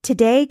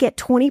 Today, get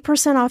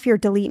 20% off your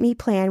Delete Me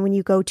plan when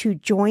you go to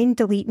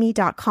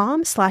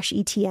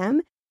joindeleteme.com/ETM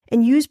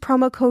and use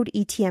promo code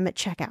ETM at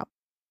checkout.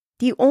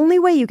 The only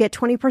way you get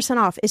 20%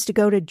 off is to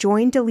go to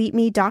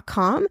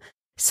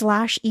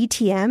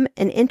joindeleteme.com/ETM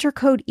and enter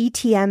code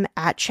ETM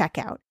at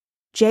checkout.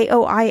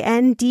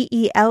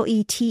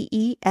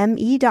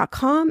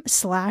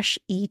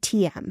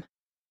 joindeleteme.com/ETM.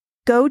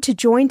 Go to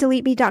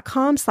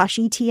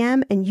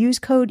joindeleteme.com/ETM and use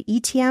code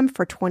ETM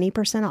for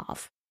 20%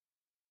 off.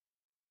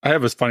 I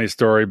have a funny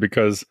story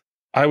because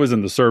I was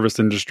in the service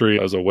industry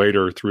as a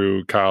waiter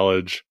through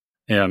college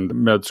and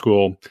med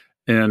school.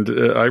 And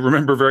I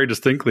remember very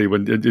distinctly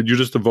when you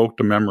just evoked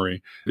a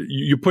memory.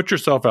 You put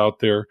yourself out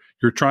there.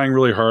 You're trying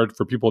really hard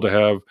for people to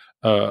have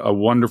a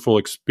wonderful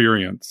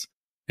experience.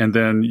 And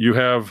then you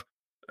have,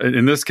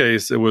 in this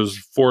case, it was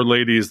 4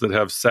 ladies that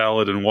have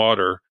salad and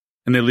water,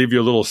 and they leave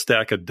you a little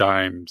stack of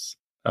dimes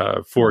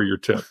for your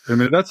tip. I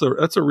mean, that's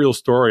a real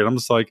story. And I'm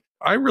just like,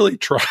 I really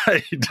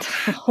tried.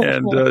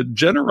 And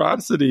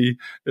generosity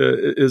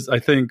is, I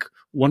think,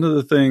 one of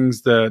the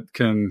things that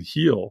can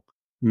heal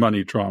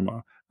money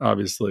trauma.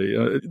 Obviously,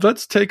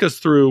 let's take us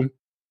through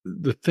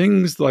the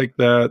things like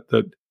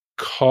that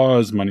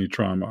cause money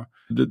trauma.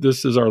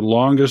 This is our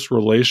longest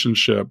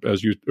relationship,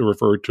 as you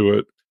refer to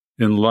it,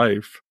 in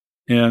life.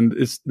 And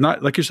it's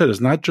not, like you said, it's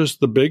not just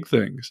the big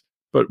things,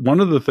 but one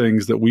of the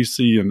things that we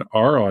see in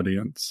our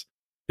audience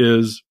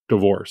is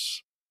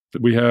divorce.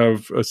 We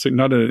have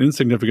not an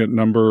insignificant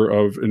number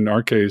of, in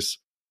our case,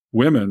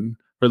 women,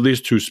 or at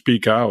least who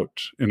speak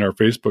out in our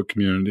Facebook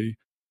community,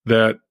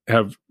 that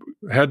have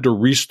had to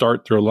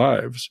restart their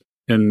lives,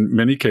 in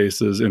many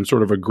cases in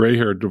sort of a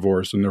gray-haired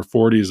divorce in their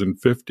 40s and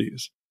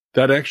 50s.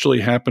 That actually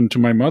happened to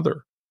my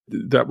mother.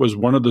 That was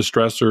one of the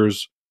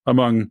stressors,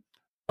 among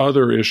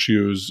other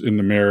issues in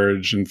the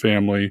marriage and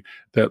family,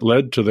 that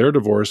led to their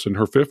divorce in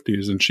her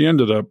 50s. And she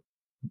ended up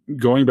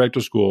going back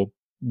to school,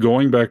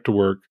 going back to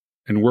work,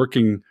 and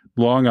working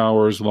long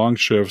hours, long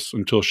shifts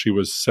until she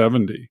was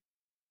 70.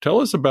 Tell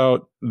us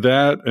about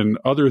that and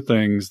other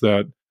things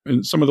that,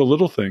 and some of the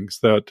little things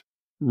that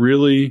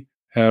really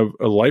have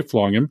a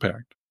lifelong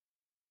impact.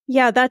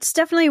 Yeah, that's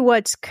definitely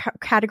what's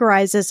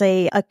categorized as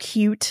a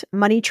acute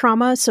money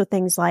trauma. So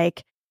things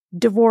like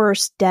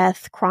divorce,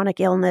 death, chronic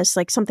illness,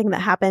 like something that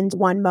happened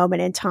one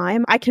moment in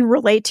time. I can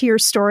relate to your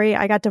story.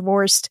 I got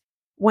divorced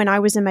when I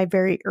was in my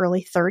very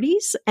early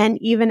 30s. And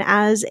even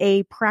as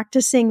a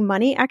practicing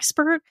money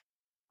expert,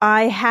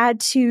 I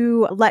had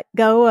to let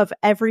go of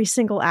every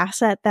single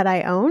asset that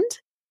I owned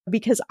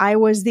because I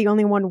was the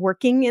only one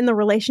working in the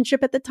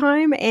relationship at the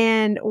time.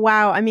 And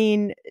wow, I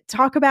mean,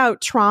 talk about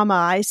trauma.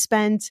 I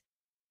spent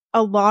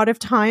a lot of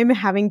time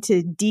having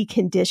to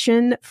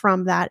decondition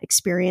from that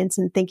experience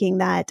and thinking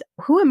that,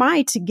 who am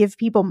I to give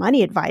people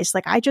money advice?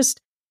 Like I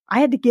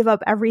had to give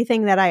up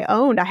everything that I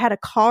owned. I had a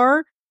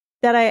car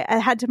that I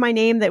had to my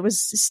name that was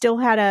still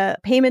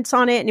had payments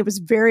on it, and it was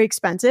very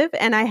expensive.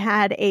 And I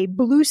had a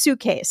blue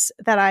suitcase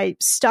that I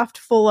stuffed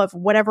full of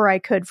whatever I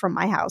could from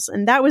my house.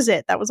 And that was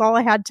it. That was all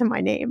I had to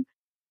my name.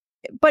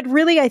 But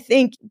really, I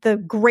think the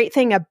great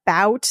thing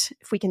about,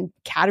 if we can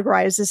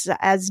categorize this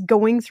as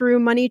going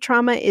through money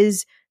trauma,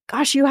 is,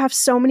 gosh, you have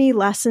so many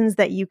lessons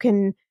that you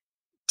can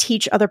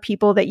teach other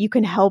people, that you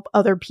can help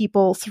other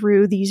people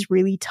through these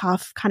really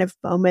tough kind of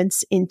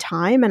moments in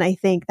time. And I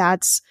think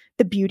that's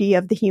the beauty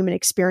of the human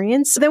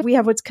experience. So then we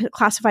have what's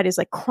classified as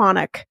like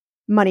chronic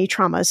money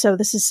trauma. So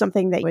this is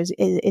something that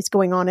is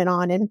going on.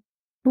 And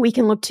we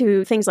can look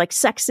to things like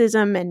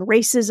sexism and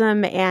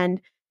racism and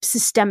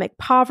systemic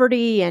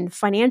poverty and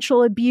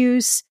financial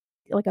abuse,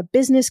 like a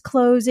business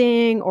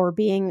closing or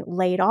being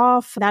laid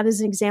off. That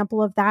is an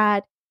example of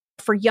that.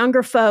 For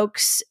younger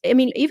folks, I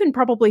mean, even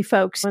probably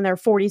folks in their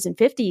 40s and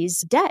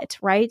 50s, debt,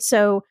 right?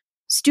 So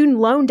student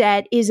loan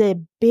debt is a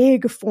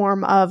big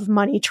form of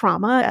money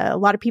trauma. A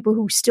lot of people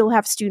who still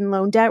have student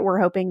loan debt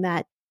were hoping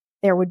that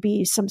there would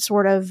be some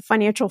sort of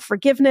financial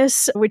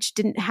forgiveness, which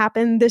didn't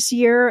happen this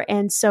year.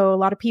 And so a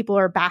lot of people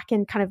are back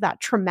in kind of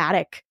that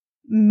traumatic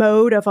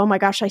mode of, oh my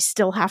gosh, I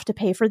still have to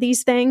pay for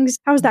these things.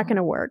 How is that going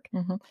to work?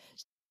 Mm-hmm.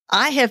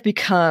 I have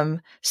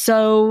become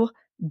so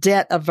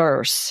debt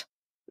averse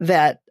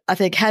that I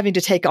think having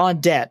to take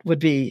on debt would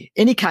be,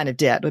 any kind of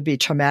debt would be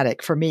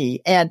traumatic for me.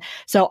 And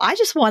so I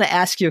just want to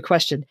ask you a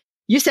question.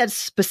 You said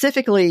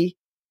specifically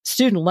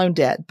student loan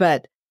debt,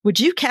 but would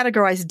you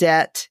categorize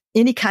debt,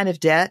 any kind of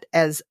debt,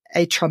 as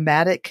a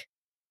traumatic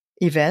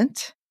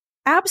event?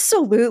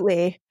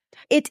 Absolutely.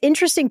 It's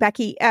interesting,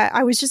 Becky.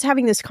 I was just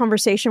having this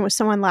conversation with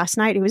someone last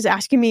night who was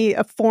asking me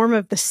a form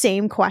of the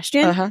same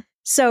question. Uh-huh.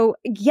 So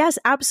yes,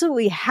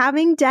 absolutely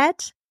having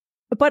debt,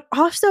 but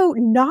also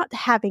not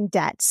having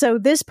debt. So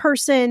this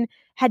person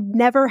had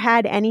never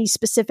had any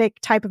specific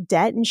type of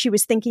debt, and she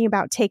was thinking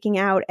about taking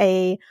out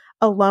a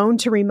loan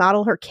to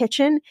remodel her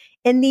kitchen.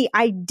 And the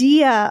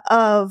idea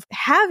of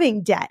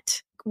having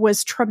debt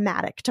was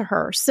traumatic to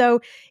her. So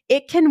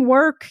it can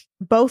work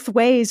both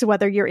ways,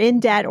 whether you're in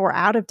debt or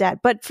out of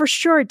debt, but for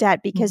sure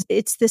debt, because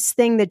it's this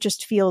thing that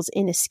just feels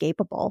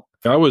inescapable.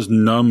 I was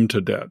numb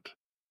to debt.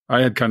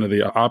 I had kind of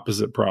the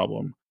opposite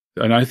problem.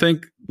 And I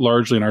think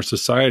largely in our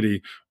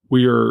society,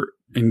 we are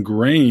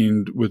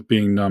ingrained with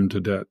being numb to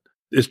debt.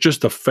 It's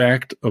just a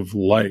fact of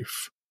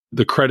life.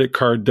 The credit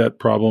card debt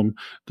problem,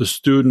 the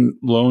student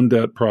loan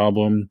debt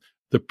problem,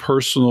 the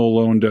personal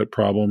loan debt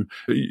problem.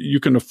 You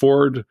can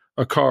afford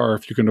a car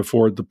if you can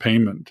afford the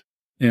payment.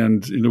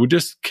 And we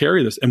just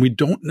carry this, and we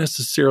don't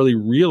necessarily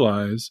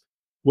realize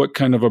what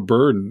kind of a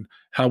burden,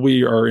 how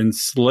we are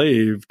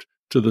enslaved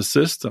to the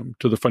system,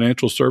 to the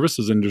financial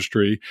services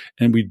industry,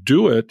 and we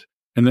do it.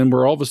 And then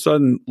we're all of a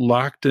sudden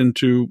locked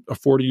into a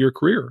 40-year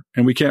career,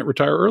 and we can't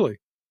retire early.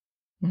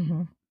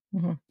 Mm-hmm.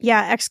 Mm-hmm.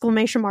 Yeah,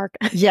 exclamation mark.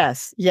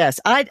 Yes.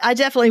 I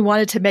definitely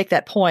wanted to make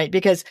that point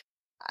because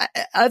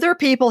other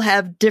people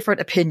have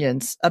different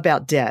opinions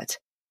about debt.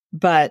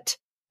 But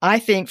I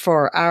think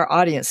for our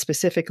audience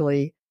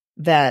specifically,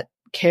 that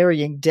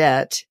carrying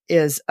debt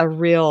is a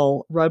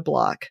real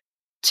roadblock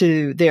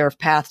to their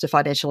path to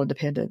financial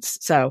independence.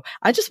 So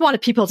I just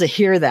wanted people to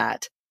hear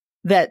that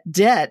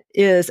debt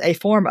is a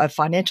form of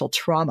financial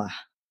trauma.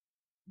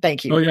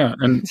 Thank you. Oh, yeah.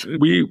 And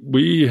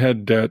we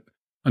had debt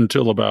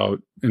until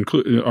about,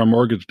 our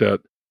mortgage debt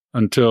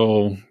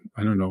until,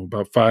 I don't know,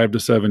 about 5 to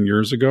 7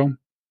 years ago.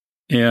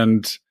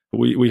 And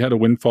we had a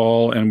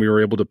windfall and we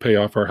were able to pay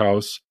off our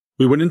house.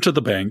 We went into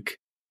the bank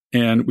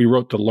and we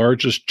wrote the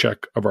largest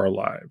check of our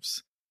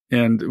lives.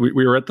 And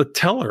we were at the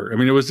teller. I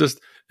mean, it was just,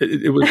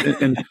 it was,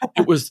 and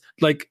it was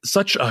like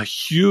such a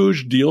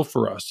huge deal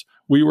for us.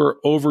 We were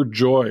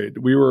overjoyed.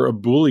 We were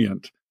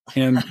ebullient.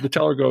 And the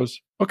teller goes,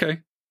 okay,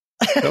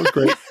 that was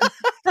great.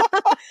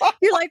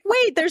 You're like,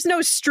 wait, there's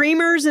no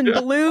streamers and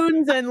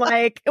balloons and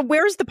like,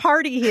 where's the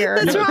party here?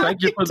 That's right.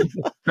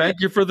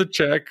 Thank you for the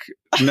check.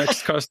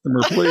 Next customer,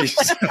 please.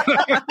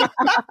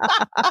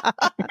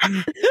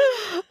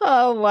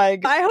 Oh my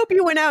God. I hope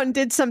you went out and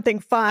did something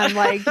fun,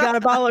 like got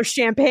a bottle of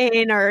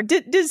champagne or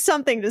did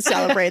something to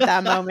celebrate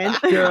that moment.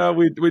 Yeah,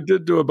 we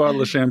did do a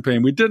bottle of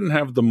champagne. We didn't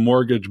have the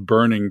mortgage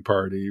burning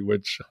party,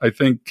 which I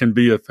think can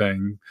be a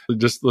thing. It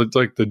just looks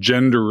like the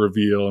gender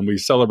reveal, and we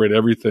celebrate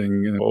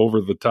everything over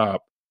the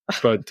top.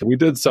 But we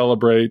did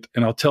celebrate,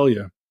 and I'll tell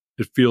you,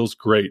 it feels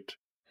great.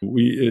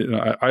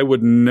 I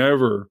would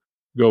never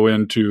go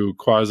into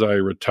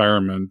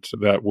quasi-retirement,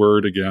 that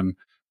word again,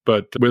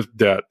 but with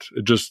debt,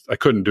 I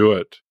couldn't do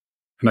it.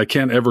 And I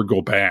can't ever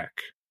go back.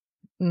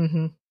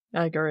 Mm-hmm.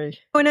 I agree.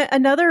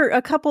 And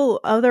a couple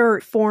other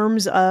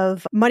forms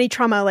of money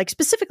trauma, like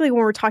specifically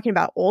when we're talking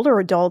about older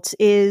adults,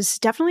 is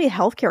definitely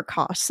healthcare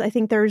costs. I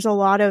think there's a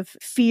lot of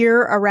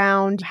fear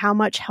around how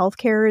much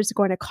healthcare is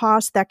going to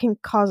cost. That can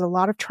cause a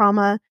lot of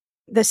trauma.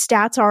 The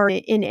stats are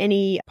in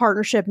any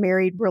partnership,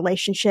 married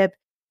relationship,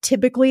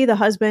 typically the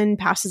husband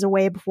passes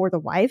away before the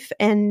wife.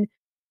 And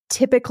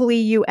typically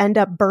you end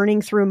up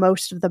burning through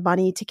most of the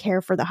money to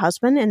care for the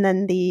husband. And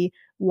then the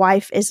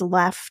wife is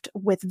left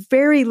with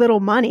very little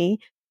money.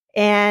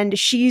 And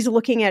she's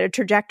looking at a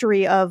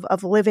trajectory of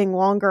living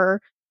longer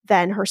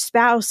than her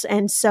spouse.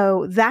 And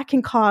so that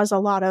can cause a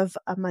lot of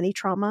money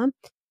trauma.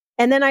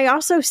 And then I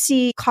also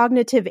see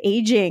cognitive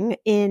aging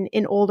in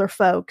older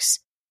folks,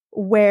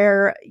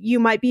 where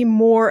you might be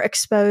more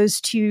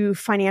exposed to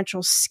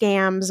financial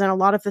scams and a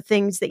lot of the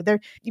things that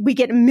we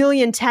get a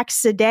million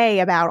texts a day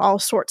about all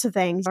sorts of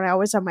things. And I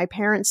always have my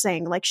parents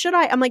saying, like, should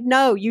I? I'm like,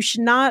 no, you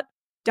should not.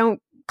 Don't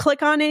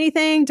click on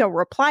anything. Don't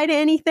reply to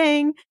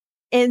anything.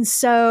 And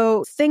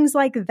so things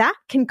like that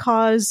can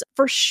cause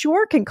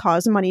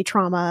money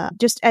trauma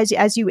just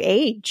as you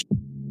age.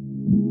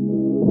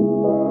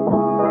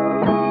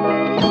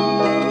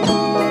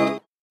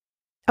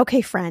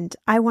 Okay, friend,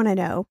 I want to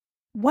know,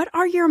 what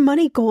are your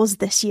money goals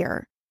this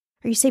year?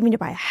 Are you saving to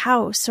buy a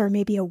house or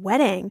maybe a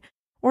wedding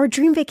or a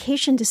dream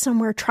vacation to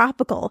somewhere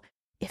tropical?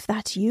 If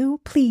that's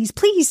you, please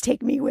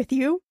take me with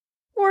you.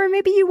 Or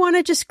maybe you want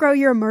to just grow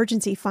your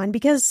emergency fund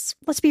because,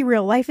 let's be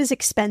real, life is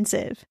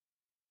expensive.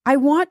 I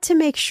want to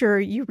make sure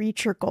you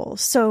reach your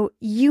goals, so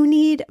you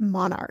need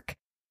Monarch.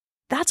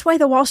 That's why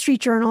the Wall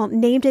Street Journal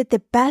named it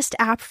the best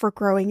app for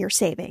growing your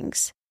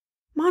savings.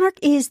 Monarch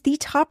is the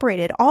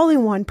top-rated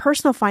all-in-one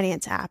personal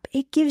finance app.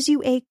 It gives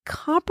you a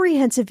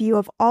comprehensive view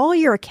of all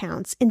your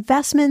accounts,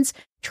 investments,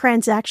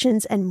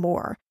 transactions, and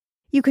more.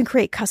 You can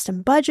create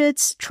custom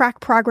budgets,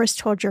 track progress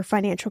towards your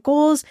financial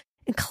goals,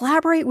 and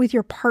collaborate with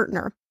your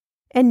partner.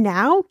 And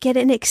now, get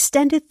an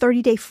extended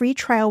 30-day free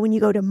trial when you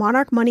go to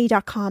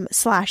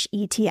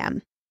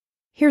monarchmoney.com/ETM.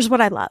 Here's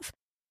what I love.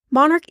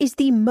 Monarch is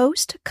the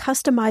most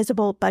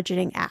customizable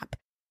budgeting app.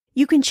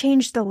 You can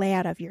change the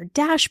layout of your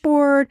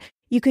dashboard.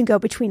 You can go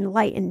between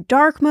light and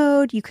dark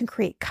mode. You can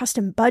create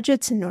custom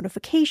budgets and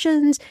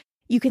notifications.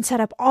 You can set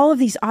up all of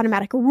these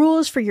automatic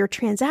rules for your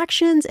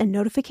transactions and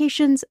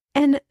notifications,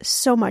 and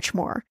so much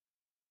more.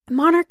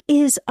 Monarch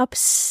is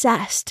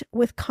obsessed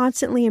with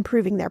constantly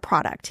improving their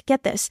product.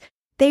 Get this.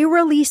 They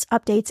release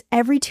updates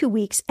every 2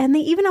 weeks, and they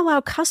even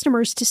allow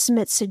customers to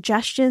submit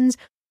suggestions,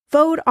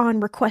 vote on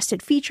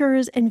requested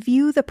features, and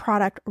view the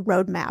product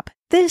roadmap.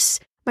 This,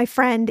 my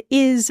friend,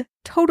 is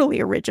totally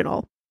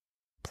original.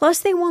 Plus,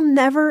 they will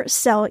never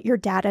sell your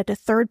data to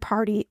third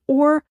party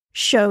or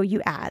show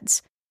you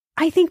ads.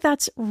 I think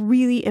that's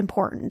really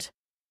important.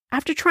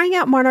 After trying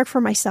out Monarch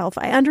for myself,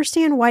 I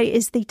understand why it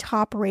is the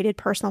top-rated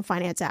personal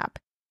finance app.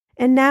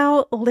 And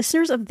now,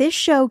 listeners of this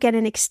show get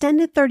an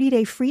extended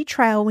 30-day free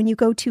trial when you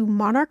go to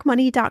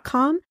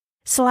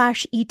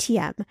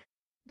monarchmoney.com/ETM.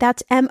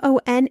 That's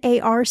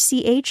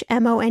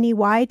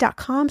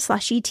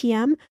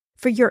monarchmoney.com/ETM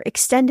for your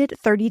extended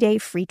 30-day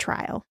free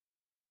trial.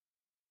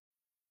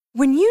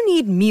 When you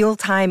need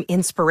mealtime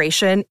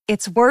inspiration,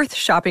 it's worth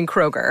shopping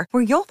Kroger,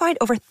 where you'll find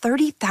over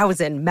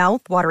 30,000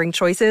 mouth-watering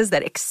choices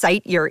that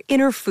excite your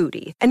inner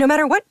foodie. And no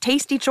matter what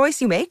tasty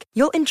choice you make,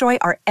 you'll enjoy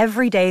our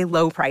everyday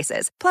low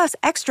prices, plus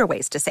extra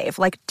ways to save,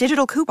 like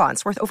digital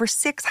coupons worth over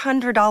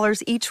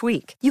 $600 each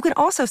week. You can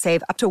also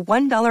save up to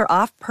 $1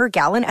 off per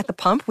gallon at the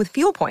pump with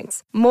fuel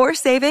points. More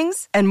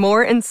savings and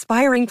more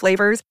inspiring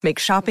flavors make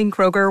shopping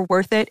Kroger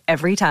worth it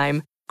every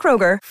time.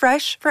 Kroger,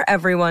 fresh for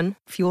everyone.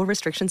 Fuel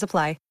restrictions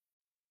apply.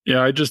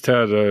 Yeah, I just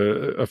had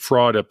a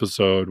fraud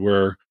episode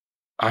where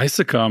I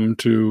succumbed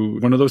to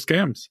one of those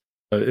scams.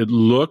 It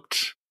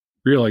looked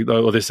real, like,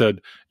 they said,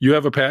 you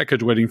have a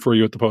package waiting for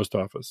you at the post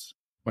office.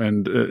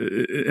 And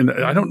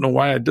I don't know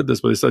why I did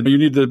this, but they said, you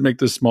need to make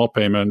this small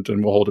payment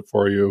and we'll hold it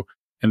for you.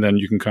 And then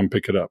you can come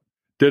pick it up.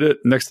 Did it.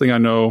 Next thing I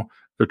know,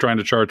 they're trying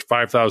to charge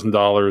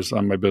 $5,000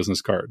 on my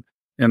business card.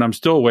 And I'm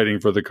still waiting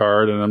for the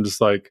card. And I'm just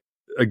like,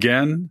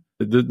 again?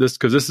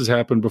 This has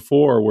happened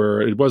before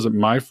where it wasn't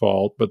my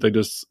fault, but they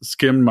just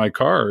skimmed my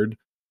card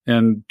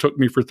and took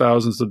me for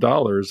thousands of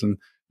dollars. And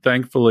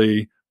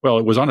thankfully, well,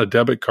 it was on a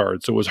debit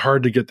card, so it was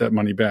hard to get that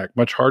money back,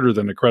 much harder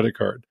than a credit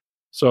card.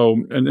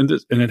 So, and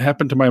it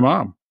happened to my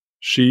mom.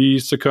 She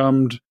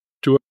succumbed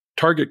to a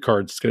Target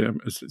card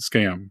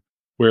scam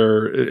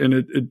where,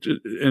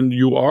 and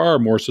you are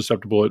more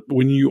susceptible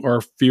when you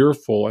are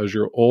fearful as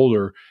you're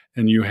older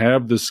and you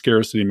have this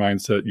scarcity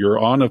mindset, you're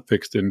on a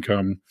fixed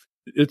income.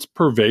 It's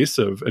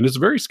pervasive and it's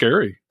very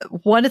scary.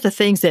 One of the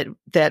things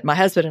that my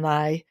husband and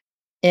I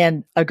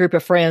and a group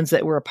of friends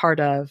that we're a part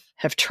of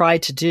have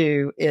tried to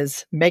do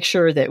is make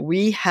sure that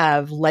we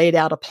have laid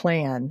out a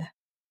plan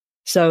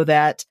so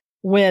that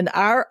when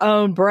our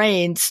own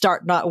brains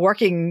start not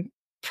working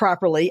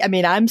properly, I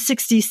mean, I'm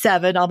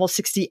 67, almost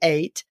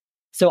 68.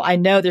 So I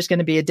know there's going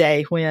to be a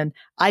day when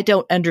I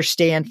don't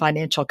understand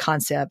financial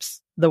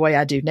concepts the way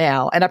I do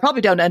now. And I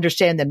probably don't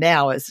understand them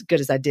now as good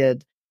as I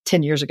did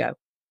 10 years ago.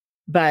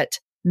 But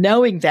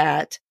knowing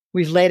that,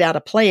 we've laid out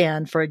a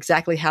plan for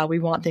exactly how we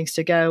want things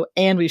to go.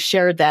 And we've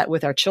shared that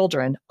with our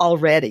children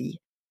already.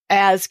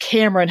 As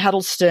Cameron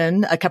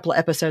Huddleston a couple of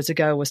episodes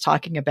ago was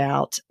talking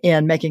about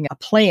in making a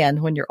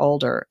plan when you're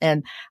older.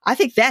 And I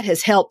think that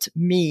has helped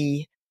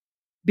me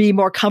be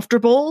more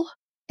comfortable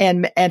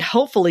and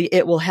hopefully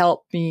it will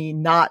help me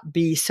not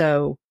be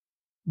so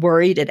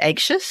worried and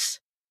anxious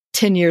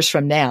 10 years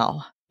from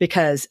now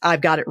because I've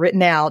got it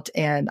written out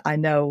and I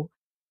know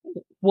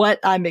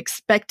what I'm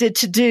expected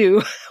to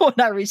do when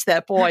I reach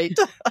that point.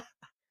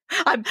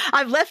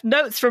 I've left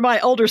notes for my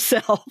older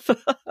self.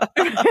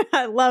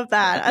 I love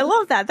that. I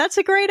love that. That's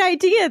a great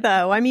idea,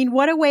 though. I mean,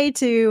 what a way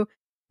to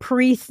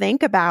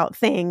pre-think about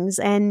things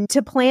and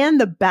to plan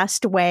the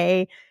best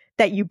way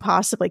that you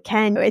possibly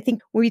can. I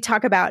think when we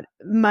talk about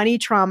money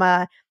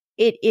trauma,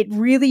 it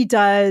really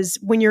does,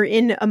 when you're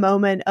in a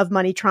moment of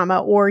money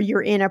trauma or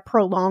you're in a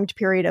prolonged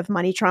period of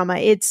money trauma,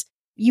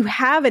 you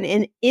have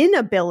an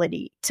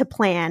inability to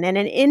plan and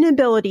an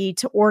inability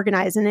to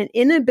organize and an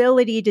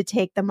inability to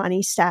take the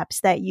money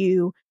steps that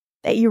you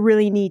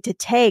really need to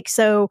take.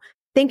 So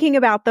thinking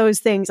about those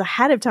things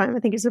ahead of time, I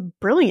think is a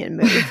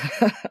brilliant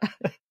move.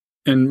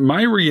 And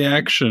my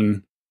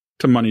reaction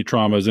to money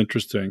trauma is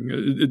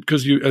interesting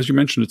because as you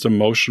mentioned, it's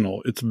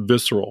emotional, it's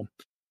visceral.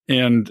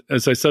 And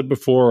as I said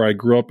before, I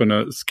grew up in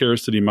a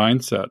scarcity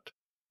mindset.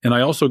 And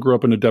I also grew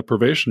up in a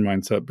deprivation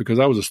mindset because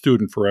I was a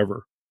student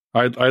forever.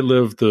 I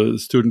lived the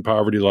student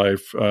poverty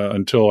life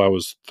until I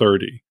was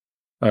 30,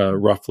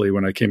 roughly,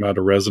 when I came out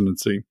of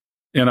residency.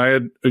 And I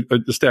had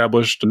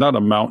established not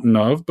a mountain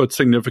of, but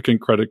significant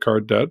credit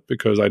card debt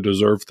because I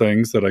deserved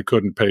things that I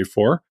couldn't pay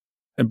for.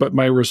 But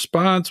my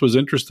response was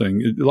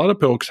interesting. A lot of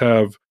folks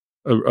have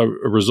a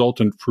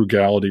resultant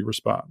frugality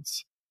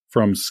response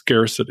from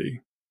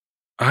scarcity.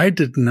 I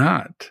did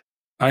not.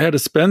 I had a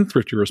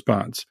spendthrifty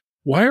response.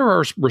 Why are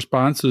our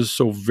responses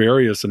so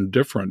various and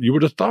different? You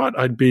would have thought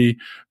I'd be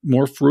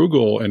more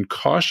frugal and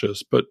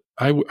cautious, but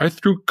I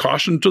threw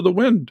caution to the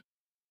wind.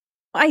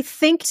 I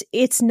think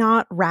it's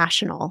not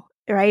rational,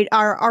 right?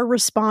 Our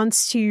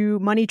response to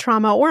money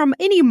trauma or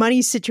any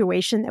money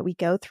situation that we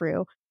go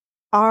through,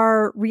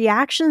 our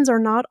reactions are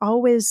not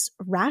always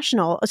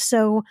rational.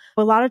 So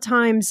a lot of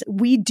times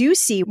we do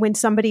see when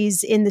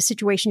somebody's in the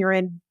situation you're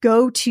in,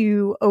 go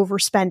to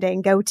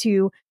overspending, go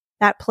to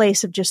that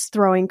place of just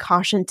throwing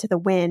caution to the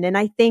wind. And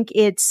I think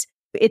it's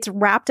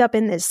wrapped up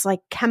in this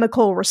like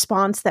chemical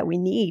response that we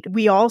need.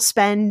 We all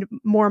spend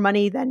more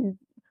money than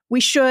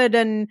we should.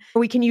 And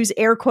we can use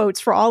air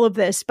quotes for all of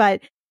this, but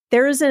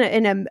there is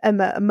an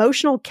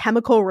emotional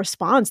chemical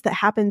response that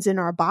happens in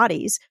our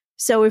bodies.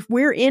 So if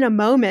we're in a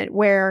moment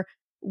where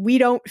we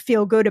don't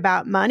feel good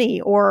about money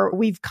or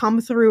we've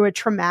come through a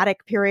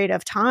traumatic period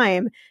of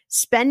time,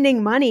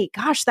 spending money,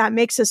 gosh, that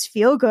makes us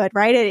feel good,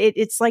 right?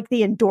 It's like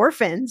the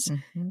endorphins.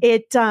 Mm-hmm.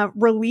 It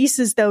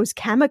releases those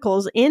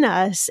chemicals in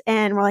us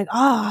and we're like,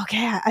 oh,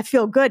 okay, I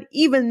feel good,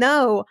 even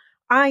though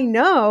I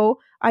know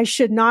I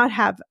should not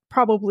have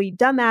probably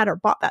done that or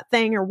bought that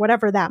thing or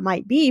whatever that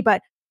might be,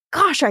 but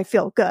gosh, I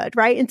feel good,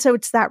 right? And so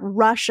it's that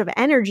rush of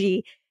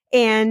energy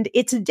and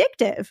it's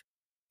addictive.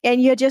 And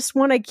you just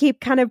want to keep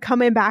kind of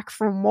coming back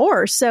for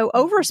more. So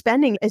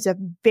overspending is a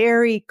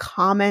very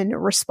common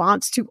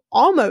response to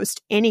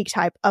almost any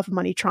type of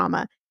money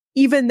trauma,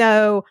 even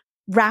though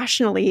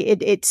rationally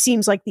it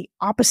seems like the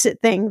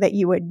opposite thing that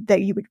you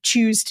would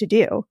choose to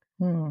do.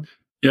 Hmm.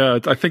 Yeah,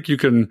 I think you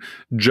can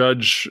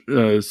judge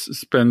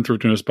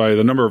spendthriftiness by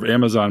the number of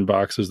Amazon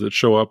boxes that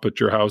show up at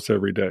your house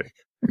every day.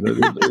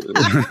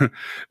 The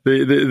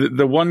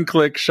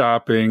one-click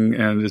shopping,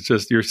 and it's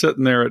just you're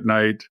sitting there at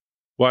night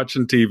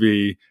watching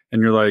TV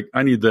and you're like,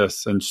 I need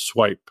this, and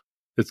swipe.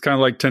 It's kind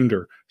of like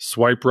Tinder.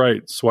 Swipe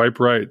right, swipe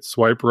right,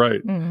 swipe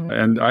right. Mm-hmm.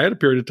 And I had a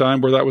period of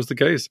time where that was the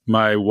case.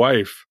 My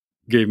wife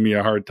gave me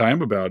a hard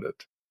time about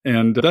it.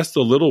 And that's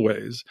the little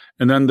ways.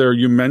 And then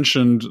you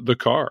mentioned the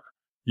car.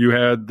 You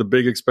had the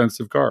big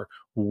expensive car.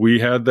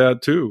 We had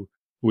that too.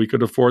 We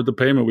could afford the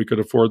payment. We could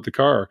afford the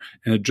car.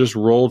 And it just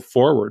rolled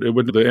forward.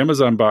 The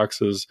Amazon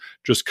boxes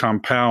just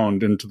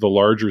compound into the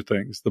larger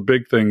things, the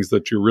big things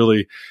that you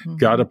really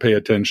got to pay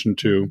attention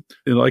to.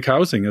 And like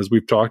housing, as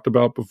we've talked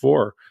about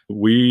before,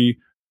 we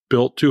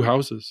built 2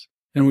 houses.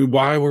 And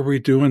why were we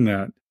doing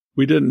that?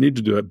 We didn't need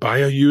to do it. Buy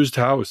a used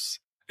house.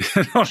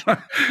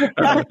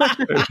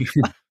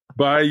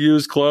 Buy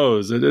used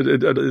clothes.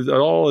 It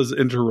all is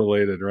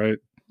interrelated, right?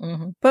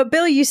 But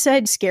Bill, you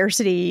said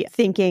scarcity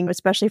thinking,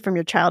 especially from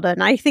your childhood.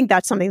 And I think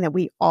that's something that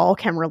we all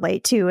can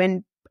relate to.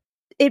 And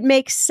it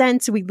makes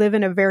sense. We live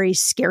in a very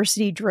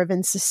scarcity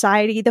driven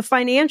society. The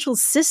financial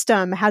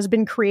system has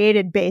been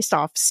created based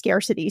off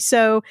scarcity.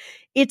 So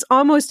it's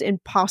almost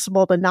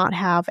impossible to not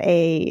have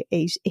a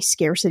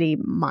scarcity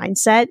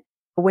mindset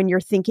when you're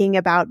thinking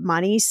about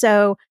money.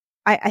 So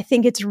I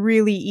think it's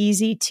really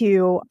easy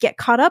to get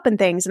caught up in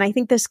things. And I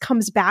think this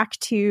comes back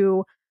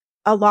to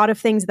a lot of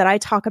things that I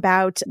talk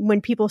about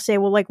when people say,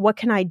 well, like, what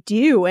can I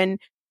do? And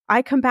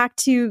I come back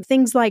to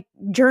things like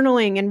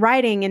journaling and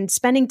writing and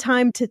spending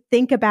time to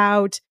think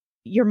about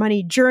your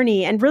money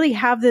journey and really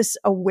have this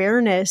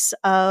awareness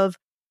of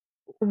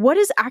what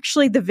is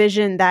actually the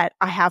vision that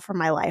I have for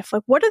my life?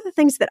 Like, what are the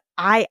things that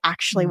I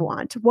actually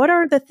want? What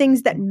are the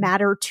things that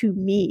matter to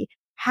me?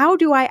 How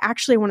do I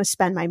actually want to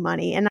spend my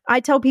money? And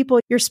I tell people,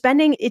 your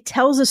spending, it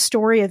tells a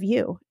story of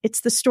you. It's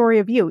the story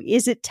of you.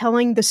 Is it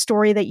telling the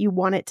story that you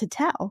want it to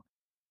tell?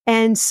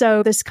 And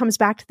so this comes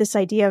back to this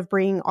idea of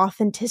bringing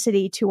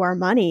authenticity to our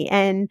money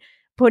and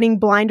putting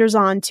blinders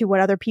on to what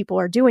other people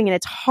are doing. And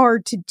it's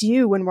hard to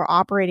do when we're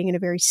operating in a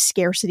very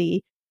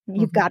scarcity.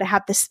 You've got to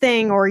have this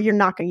thing or you're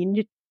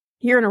going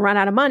to run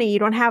out of money. You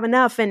don't have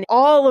enough. And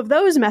all of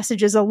those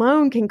messages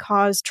alone can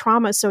cause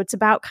trauma. So it's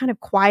about kind of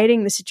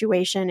quieting the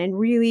situation and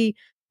really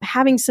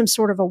having some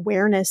sort of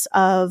awareness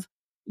of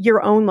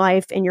your own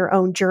life and your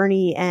own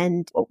journey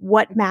and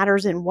what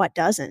matters and what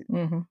doesn't.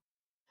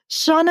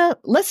 Shauna,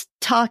 let's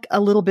talk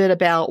a little bit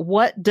about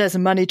what does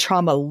money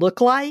trauma look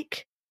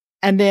like?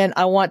 And then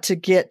I want to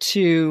get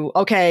to,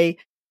 okay,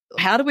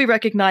 how do we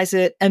recognize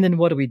it? And then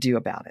what do we do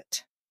about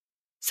it?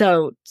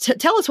 So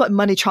tell us what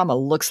money trauma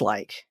looks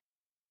like.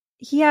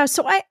 Yeah,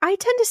 so I tend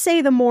to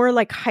say the more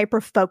like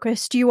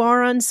hyper-focused you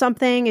are on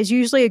something is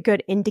usually a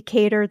good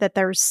indicator that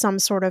there's some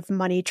sort of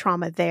money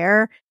trauma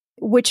there,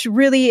 which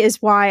really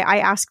is why I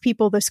ask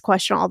people this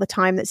question all the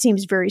time that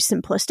seems very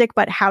simplistic,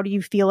 but how do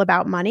you feel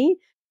about money?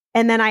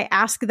 And then I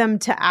ask them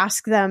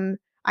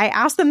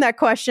that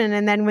question.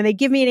 And then when they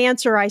give me an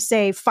answer, I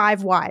say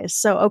 5 whys.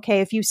 So,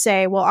 okay, if you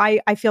say, well,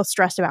 I feel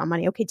stressed about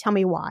money. Okay, tell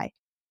me why.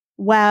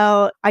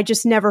 Well, I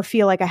just never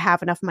feel like I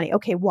have enough money.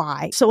 Okay,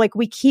 why? So like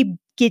we keep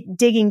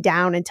digging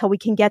down until we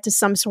can get to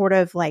some sort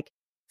of like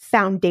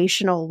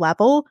foundational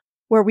level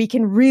where we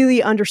can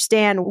really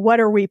understand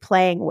what are we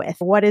playing with?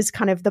 What is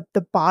kind of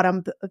the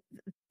bottom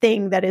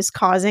thing that is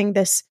causing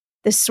this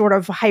sort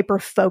of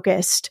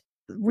hyper-focused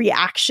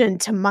reaction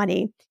to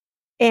money.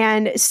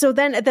 And so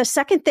then the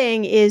second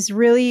thing is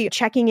really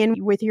checking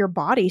in with your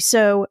body.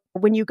 So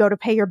when you go to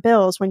pay your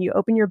bills, when you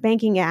open your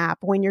banking app,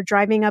 when you're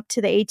driving up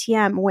to the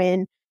ATM,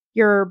 when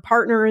your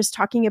partner is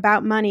talking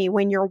about money,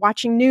 when you're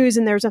watching news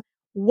and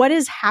what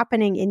is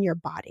happening in your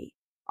body?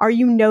 Are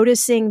you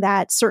noticing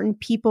that certain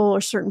people or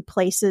certain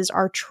places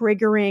are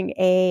triggering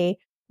a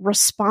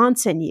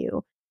response in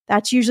you?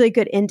 That's usually a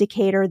good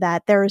indicator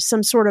that there is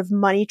some sort of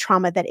money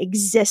trauma that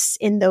exists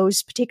in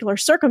those particular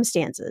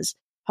circumstances.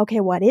 Okay,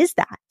 what is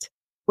that?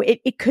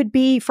 It could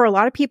be, for a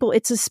lot of people,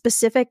 it's a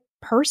specific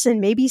person.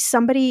 Maybe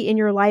somebody in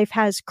your life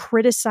has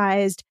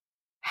criticized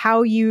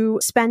how you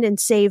spend and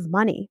save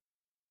money.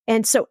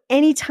 And so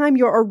anytime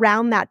you're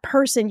around that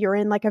person, you're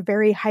in like a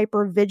very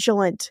hyper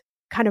vigilant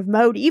kind of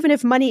mode, even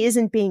if money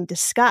isn't being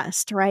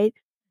discussed, right?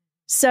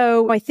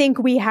 So I think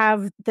we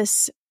have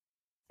this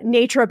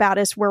nature about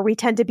us where we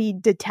tend to be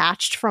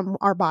detached from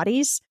our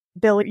bodies.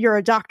 Bill, you're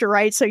a doctor,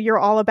 right? So you're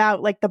all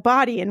about like the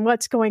body and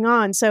what's going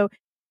on. So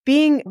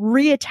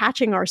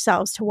reattaching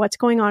ourselves to what's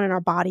going on in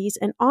our bodies,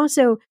 and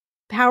also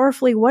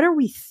powerfully, what are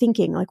we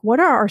thinking? Like, what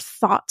are our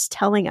thoughts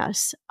telling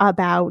us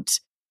about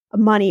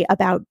money,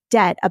 about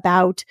debt,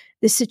 about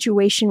the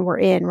situation we're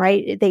in,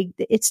 right?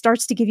 It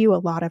starts to give you a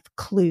lot of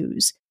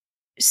clues.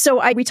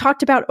 So we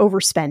talked about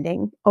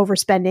overspending.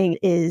 Overspending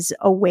is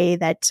a way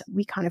that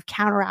we kind of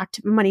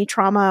counteract money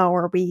trauma,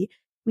 or we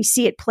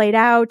see it played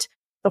out.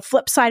 The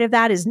flip side of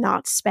that is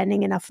not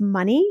spending enough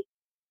money.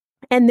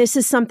 And this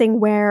is something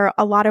where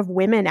a lot of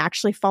women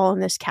actually fall in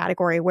this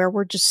category, where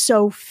we're just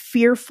so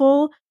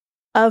fearful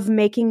of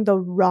making the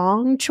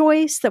wrong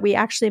choice that we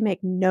actually make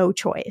no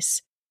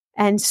choice.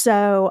 And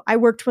so I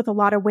worked with a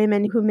lot of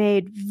women who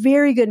made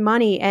very good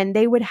money, and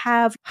they would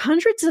have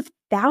hundreds of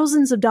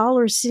thousands of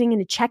dollars sitting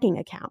in a checking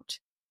account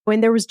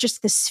when there was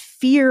just this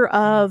fear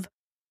of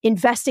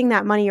investing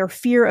that money or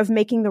fear of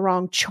making the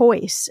wrong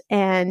choice.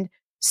 And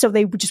so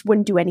they just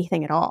wouldn't do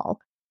anything at all.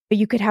 But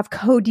you could have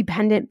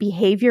codependent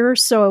behavior.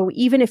 So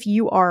even if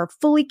you are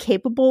fully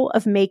capable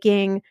of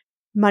making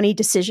money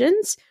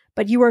decisions,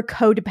 but you are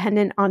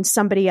codependent on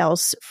somebody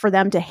else for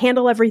them to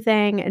handle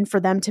everything and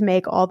for them to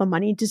make all the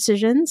money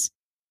decisions,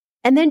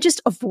 And then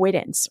just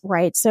avoidance,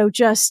 right? So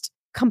just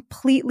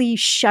completely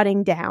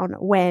shutting down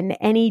when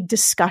any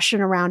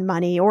discussion around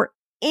money or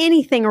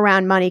anything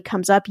around money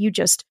comes up, you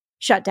just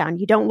shut down.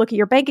 You don't look at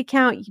your bank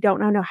account. You don't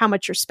know how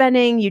much you're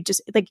spending. You're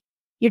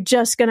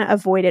just going to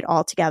avoid it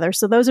altogether.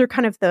 So those are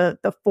kind of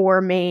the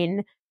four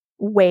main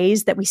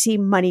ways that we see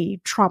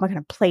money trauma kind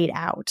of played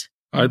out.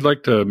 I'd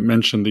like to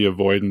mention the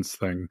avoidance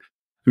thing.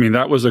 I mean,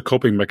 that was a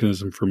coping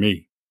mechanism for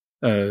me.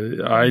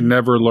 I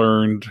never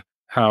learned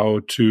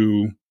how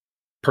to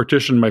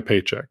partition my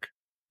paycheck.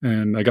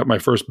 And I got my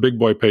first big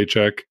boy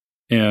paycheck,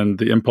 and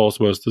the impulse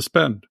was to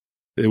spend.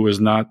 It was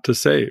not to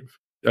save.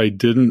 I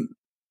didn't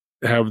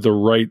have the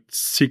right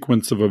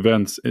sequence of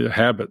events,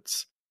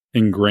 habits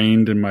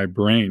ingrained in my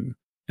brain.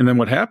 And then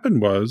what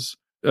happened was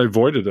I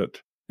avoided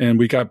it, and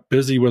we got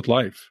busy with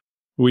life.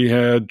 We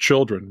had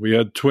children. We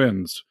had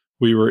twins.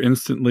 We were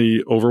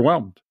instantly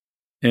overwhelmed.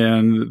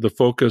 And the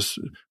focus,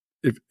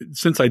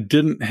 since I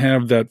didn't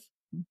have that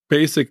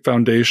basic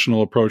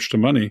foundational approach to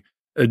money,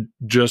 I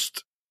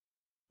just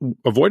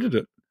avoided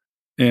it.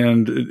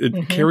 And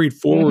it carried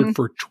forward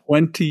for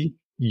 20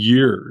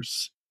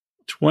 years.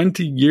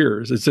 20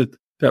 years. It's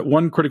that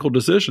one critical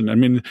decision. I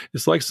mean,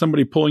 it's like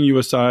somebody pulling you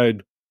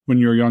aside when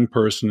you're a young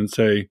person and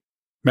say,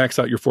 max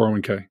out your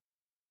 401k,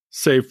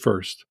 save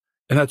first.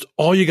 And that's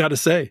all you got to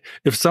say.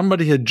 If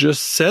somebody had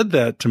just said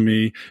that to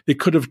me, it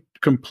could have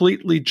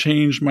completely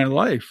changed my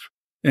life.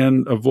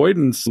 And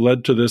avoidance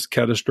led to this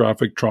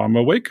catastrophic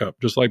trauma wake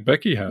up, just like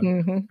Becky had.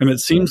 And it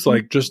seems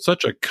like just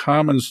such a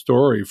common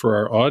story for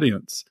our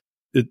audience.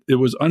 It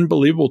was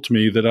unbelievable to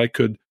me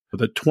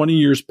that 20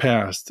 years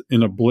passed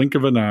in a blink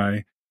of an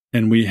eye,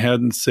 and we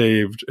hadn't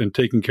saved and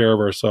taken care of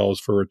ourselves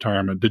for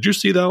retirement. Did you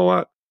see that a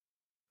lot?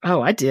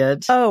 Oh, I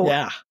did. Oh,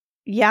 yeah.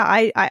 Yeah,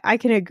 I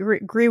can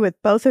agree with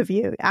both of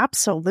you.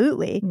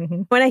 Absolutely.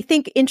 But I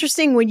think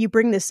interesting when you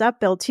bring this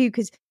up, Bill, too,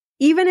 because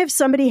even if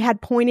somebody had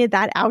pointed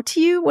that out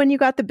to you when you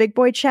got the big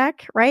boy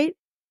check, right?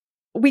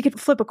 We could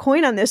flip a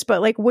coin on this,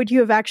 but would you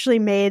have actually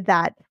made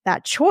that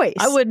choice?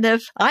 I wouldn't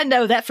have. I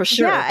know that for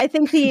sure. Yeah, I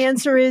think the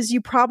answer is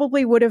you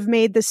probably would have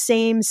made the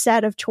same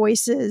set of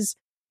choices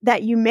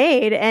that you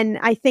made. And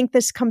I think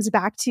this comes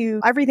back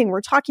to everything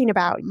we're talking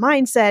about: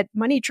 mindset,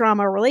 money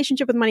trauma,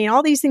 relationship with money, and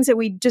all these things that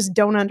we just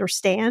don't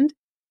understand.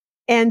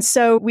 And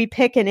so we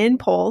pick an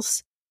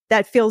impulse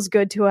that feels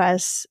good to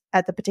us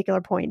at the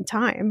particular point in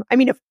time. I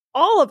mean, if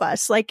all of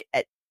us,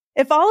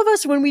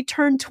 when we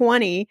turn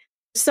 20,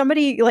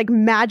 somebody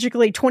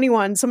magically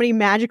 21, somebody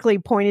magically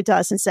pointed to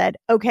us and said,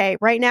 okay,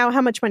 right now,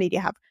 how much money do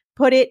you have?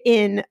 Put it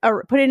in a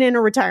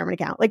retirement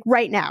account,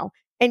 right now,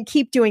 and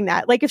keep doing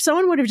that. If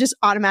someone would have just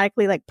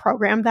automatically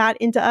programmed that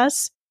into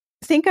us,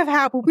 think of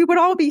how we would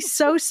all be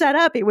so set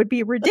up. It would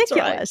be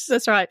ridiculous.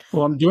 That's right.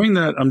 Well, I'm doing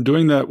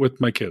that with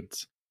my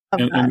kids.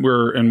 And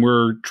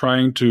we're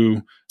trying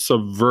to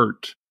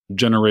subvert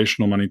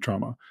generational money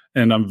trauma.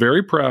 And I'm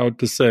very proud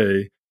to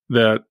say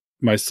that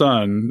my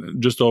son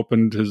just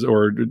opened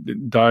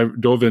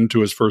dove into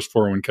his first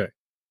 401k.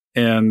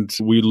 And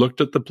we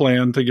looked at the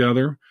plan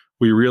together.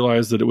 We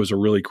realized that it was a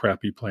really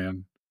crappy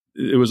plan.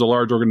 It was a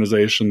large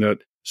organization that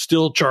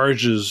still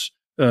charges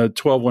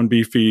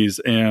 12(1)B fees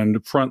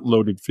and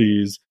front-loaded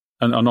fees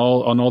on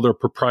all their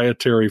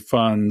proprietary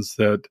funds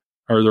that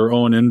are their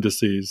own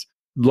indices.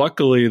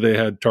 Luckily, they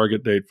had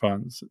target date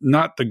funds.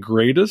 Not the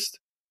greatest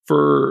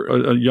for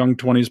a young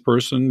 20s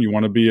person. You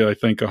want to be, I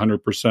think,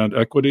 100%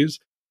 equities.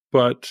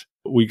 But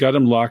we got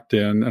him locked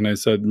in. And I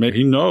said,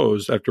 he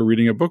knows after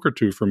reading a book or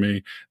two from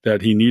me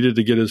that he needed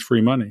to get his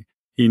free money.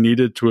 He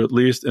needed to, at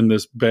least in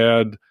this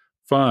bad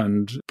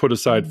fund, put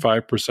aside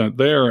 5%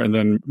 there and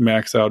then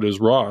max out his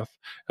Roth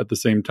at the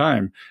same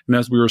time. And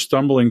as we were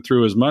stumbling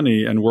through his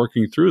money and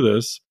working through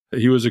this,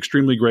 he was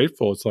extremely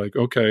grateful. It's like,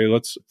 okay,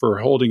 for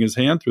holding his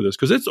hand through this,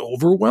 because it's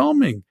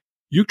overwhelming.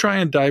 You try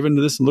and dive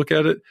into this and look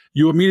at it,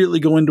 you immediately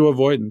go into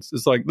avoidance.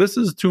 It's like, this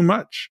is too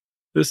much.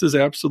 This is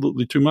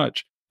absolutely too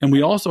much. And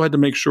we also had to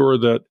make sure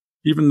that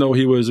even though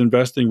he was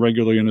investing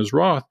regularly in his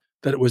Roth,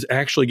 that it was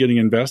actually getting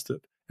invested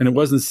and it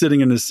wasn't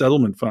sitting in his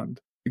settlement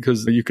fund,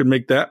 because you could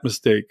make that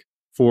mistake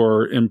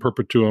in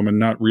perpetuum and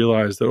not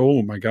realize that,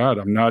 oh my God,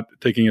 I'm not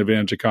taking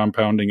advantage of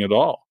compounding at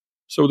all.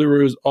 So there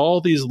was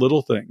all these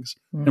little things.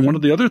 And one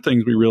of the other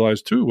things we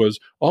realized too was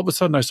all of a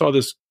sudden I saw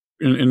this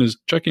in his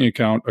checking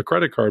account, a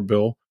credit card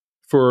bill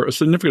for a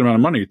significant amount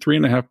of money,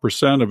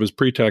 3.5% of his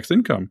pre-tax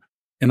income.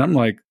 And I'm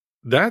like,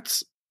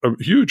 that's a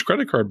huge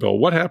credit card bill.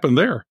 What happened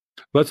there?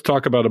 Let's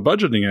talk about a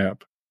budgeting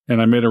app.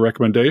 And I made a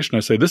recommendation.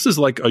 I say, this is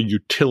like a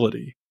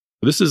utility.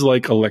 This is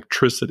like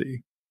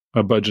electricity,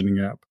 a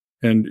budgeting app.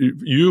 And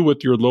you,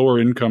 with your lower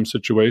income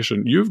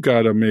situation, you've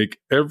got to make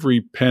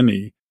every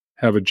penny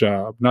have a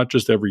job, not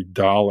just every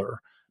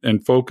dollar,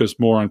 and focus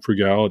more on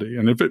frugality.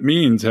 And if it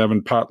means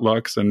having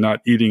potlucks and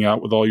not eating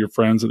out with all your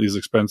friends at these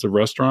expensive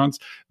restaurants,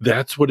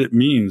 that's what it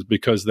means,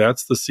 because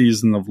that's the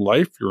season of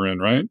life you're in,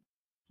 right?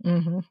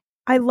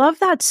 I love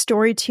that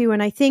story too.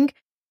 And I think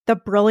the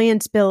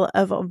brilliance, Bill,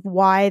 of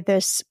why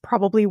this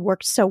probably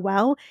worked so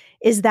well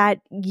is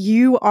that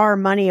you are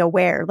money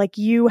aware.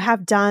 You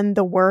have done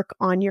the work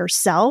on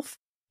yourself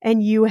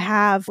and you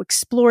have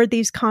explored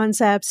these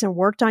concepts and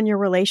worked on your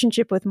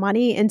relationship with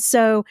money. And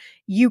so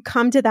you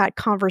come to that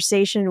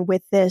conversation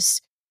with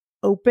this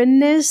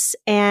openness.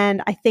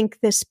 And I think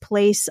this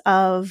place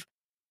of,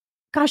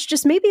 gosh,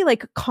 just maybe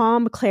like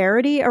calm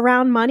clarity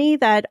around money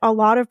that a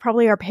lot of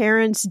probably our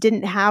parents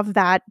didn't have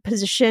that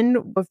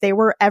position if they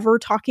were ever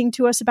talking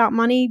to us about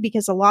money,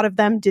 because a lot of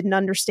them didn't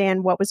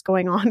understand what was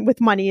going on with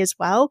money as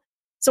well.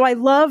 So I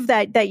love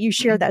that you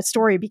share that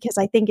story, because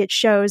I think it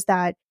shows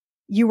that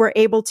you were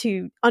able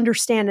to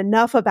understand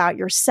enough about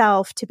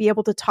yourself to be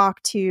able to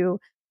talk to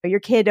your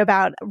kid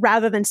about,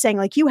 rather than saying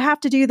like, you have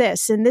to do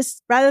this and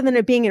this, rather than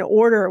it being an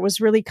order, it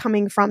was really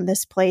coming from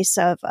this place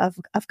of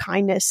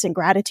kindness and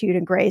gratitude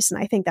and grace.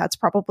 And I think that's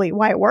probably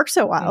why it worked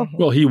so well.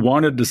 Well, he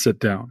wanted to sit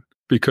down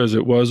because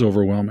it was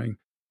overwhelming.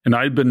 And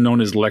I'd been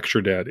known as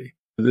lecture daddy.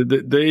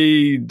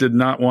 They did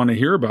not want to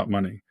hear about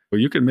money.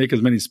 Well, you can make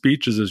as many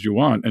speeches as you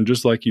want. And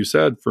just like you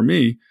said, for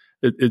me,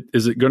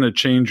 is it going to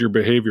change your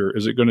behavior?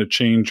 Is it going to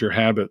change your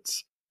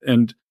habits?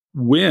 And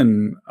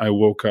when I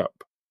woke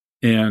up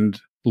and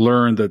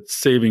learned that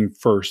saving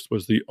first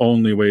was the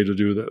only way to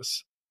do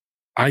this,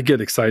 I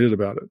get excited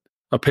about it.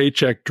 A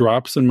paycheck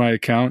drops in my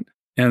account,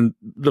 and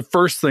the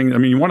first thing, I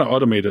mean, you want to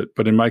automate it,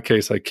 but in my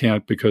case, I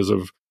can't because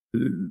of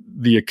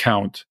the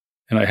account.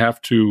 And I have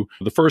to,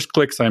 the first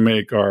clicks I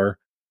make are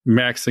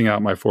maxing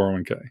out my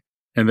 401k,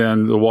 and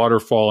then the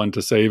waterfall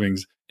into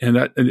savings. And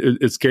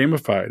it's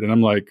gamified. And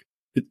I'm like,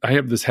 I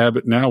have this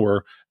habit now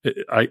where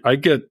I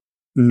get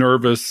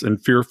nervous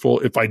and fearful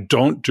if I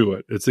don't do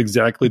it. It's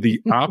exactly the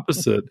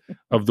opposite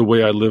of the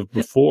way I lived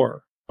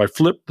before. I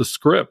flipped the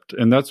script,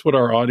 and that's what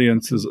our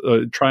audience is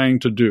trying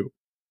to do.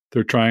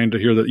 They're trying to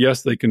hear that,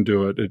 yes, they can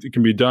do it. It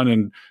can be done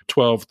in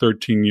 12,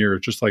 13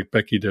 years, just like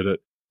Becky did it.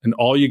 And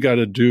all you got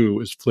to do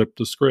is flip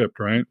the script,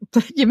 right?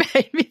 You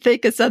made me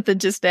think of something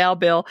just now,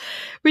 Bill.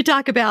 We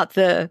talk about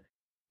the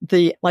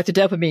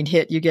dopamine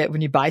hit you get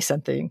when you buy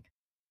something.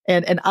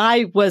 And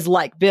I was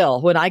like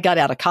Bill, when I got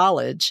out of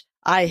college,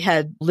 I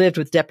had lived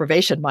with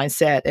deprivation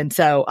mindset. And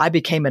so I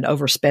became an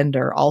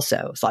overspender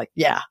also. It's like,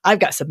 yeah, I've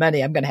got some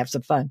money. I'm going to have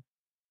some fun.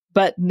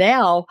 But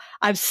now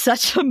I'm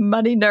such a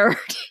money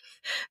nerd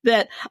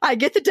that I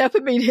get the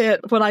dopamine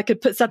hit when I could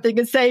put something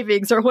in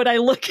savings, or when I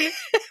look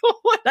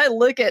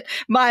at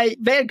my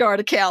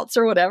Vanguard accounts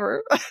or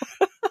whatever.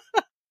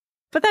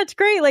 But that's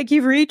great. Like,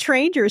 you've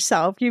retrained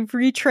yourself. You've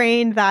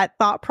retrained that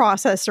thought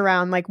process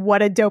around like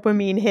what a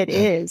dopamine hit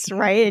is,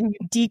 right? And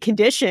you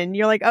decondition.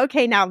 You're like,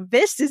 okay, now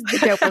this is the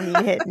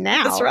dopamine hit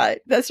now.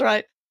 That's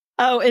right.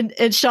 Oh, and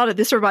Shauna,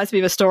 this reminds me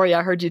of a story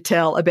I heard you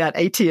tell about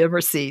ATM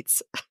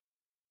receipts.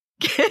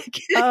 Can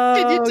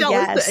you tell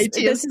us the ATM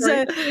this story?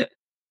 Is a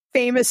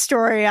famous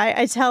story.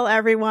 I tell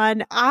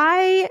everyone,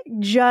 I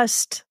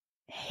just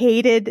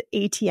hated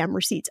ATM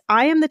receipts.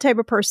 I am the type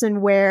of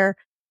person where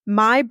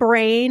my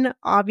brain,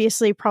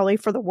 obviously, probably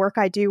for the work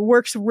I do,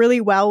 works really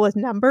well with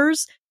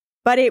numbers,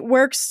 but it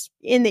works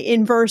in the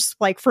inverse,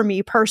 like for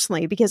me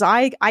personally, because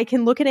I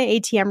can look at an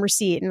ATM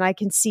receipt and I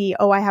can see,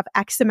 oh, I have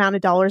X amount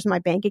of dollars in my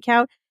bank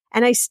account.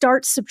 And I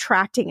start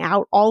subtracting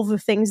out all the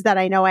things that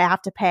I know I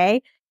have to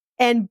pay.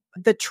 And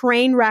the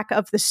train wreck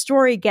of the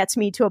story gets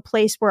me to a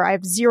place where I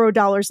have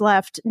 $0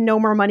 left, no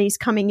more money's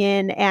coming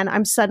in, and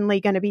I'm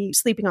suddenly going to be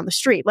sleeping on the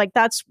street. Like,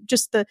 that's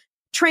just the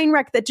train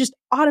wreck that just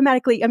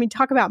automatically, I mean,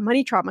 talk about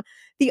money trauma,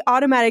 the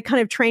automatic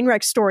kind of train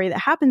wreck story that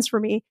happens for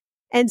me.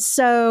 And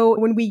so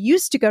when we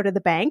used to go to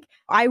the bank,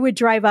 I would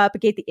drive up,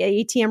 get the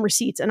ATM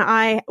receipts, and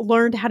I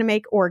learned how to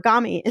make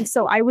origami. And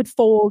so I would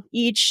fold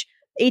each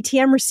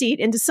ATM receipt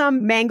into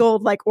some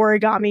mangled like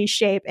origami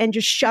shape and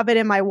just shove it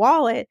in my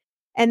wallet.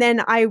 And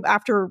then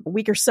after a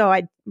week or so,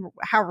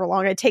 however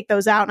long, I'd take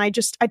those out and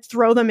I'd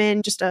throw them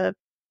in just an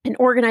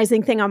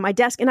organizing thing on my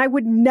desk, and I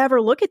would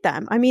never look at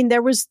them. I mean,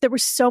 there was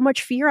so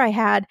much fear I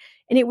had,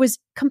 and it was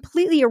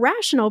completely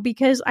irrational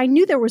because I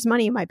knew there was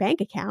money in my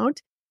bank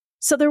account.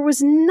 So there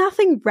was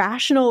nothing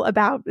rational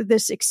about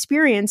this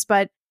experience.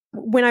 But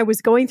when I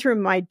was going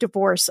through my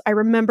divorce, I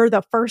remember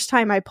the first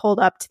time I pulled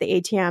up to the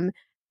ATM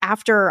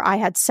after I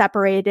had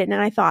separated,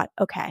 and I thought,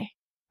 okay,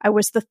 I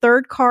was the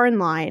third car in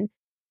line.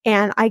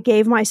 And I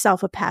gave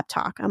myself a pep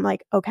talk. I'm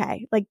like,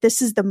 okay, like,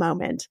 this is the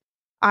moment.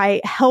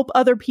 I help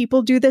other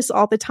people do this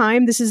all the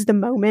time. This is the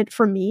moment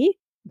for me.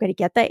 I'm going to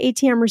get that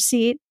ATM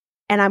receipt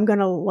and I'm going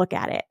to look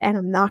at it, and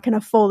I'm not going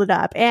to fold it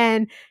up.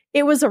 And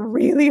it was a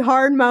really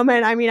hard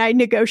moment. I mean, I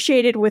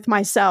negotiated with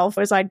myself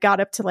as I got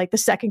up to like the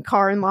second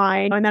car in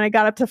line, and then I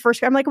got up to the first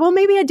car. I'm like, well,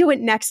 maybe I do it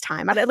next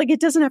time. Like, it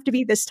doesn't have to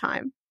be this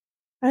time.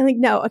 I'm like,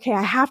 no, okay,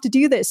 I have to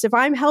do this. If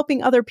I'm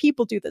helping other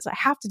people do this, I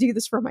have to do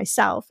this for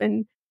myself.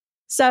 And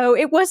so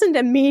it wasn't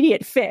an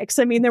immediate fix.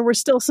 I mean, there were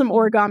still some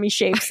origami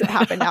shapes that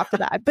happened after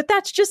that, but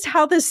that's just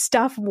how this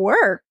stuff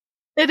works.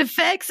 It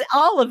affects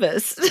all of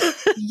us.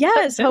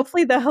 Yes.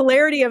 Hopefully the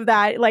hilarity of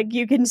that, like,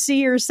 you can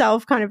see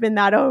yourself kind of in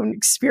that own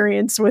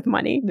experience with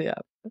money.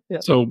 Yeah.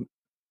 So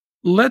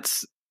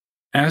let's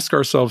ask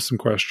ourselves some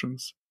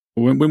questions.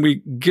 When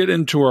we get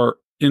into our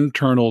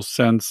internal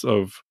sense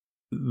of,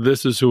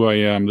 this is who I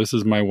am, this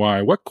is my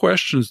why, what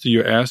questions do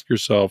you ask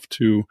yourself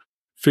to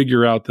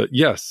figure out that,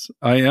 yes,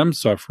 I am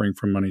suffering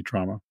from money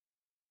trauma?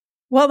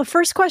 Well, the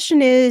first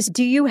question is,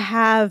 do you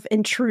have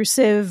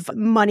intrusive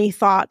money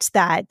thoughts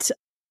that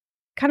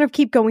kind of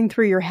keep going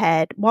through your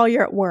head while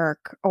you're at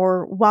work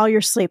or while you're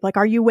asleep? Like,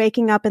 are you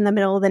waking up in the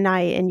middle of the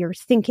night and you're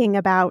thinking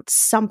about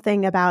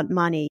something about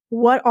money?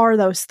 What are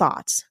those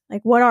thoughts?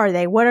 Like, what are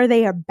they? What are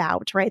they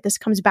about, right? This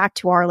comes back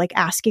to our like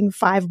asking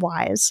 5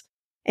 whys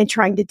and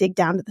trying to dig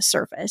down to the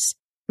surface.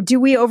 Do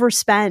we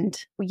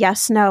overspend?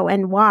 Yes, no,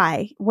 and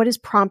why? What is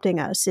prompting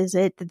us? Is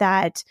it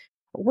that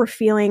we're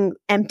feeling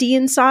empty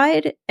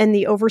inside and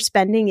the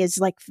overspending is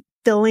like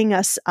filling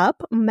us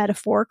up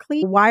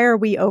metaphorically? Why are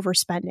we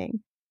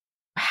overspending?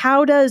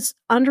 How does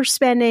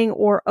underspending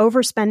or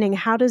overspending,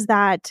 how does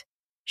that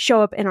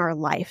show up in our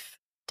life?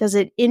 Does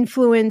it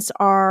influence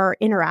our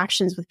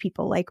interactions with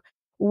people? Like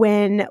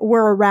when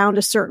we're around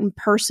a certain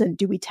person,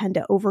 do we tend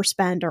to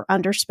overspend or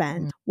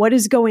underspend? What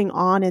is going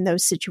on in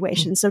those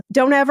situations? So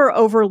don't ever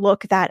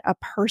overlook that a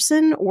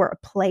person or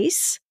a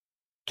place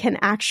can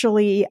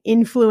actually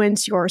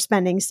influence your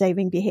spending,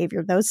 saving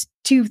behavior. Those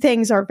two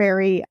things are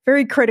very,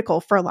 very critical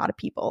for a lot of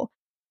people.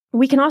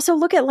 We can also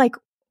look at like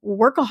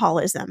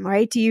workaholism,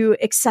 right? Do you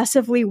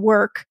excessively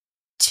work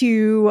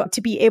to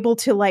be able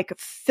to like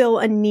fill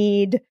a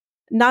need,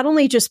 not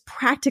only just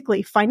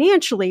practically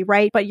financially,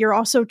 right? But you're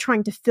also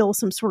trying to fill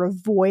some sort of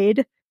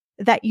void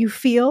that you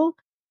feel.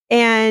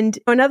 And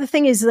another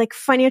thing is like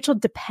financial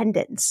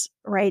dependence,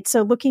 right?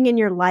 So looking in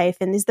your life,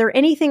 and is there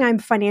anything I'm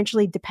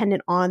financially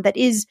dependent on that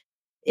is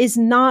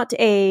not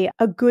a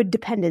good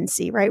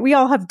dependency, right? We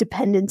all have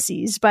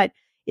dependencies, but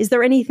is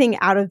there anything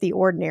out of the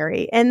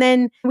ordinary? And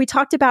then we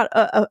talked about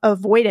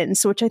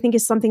avoidance, which I think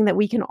is something that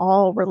we can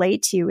all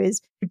relate to,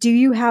 is do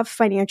you have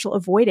financial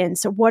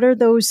avoidance? So what are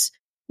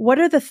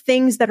the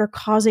things that are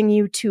causing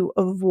you to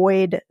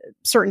avoid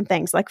certain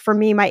things? Like for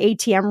me, my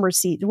ATM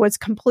receipt was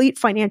complete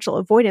financial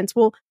avoidance.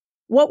 Well,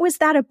 what was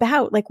that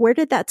about? Like, where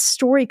did that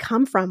story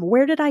come from?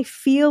 Where did I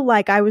feel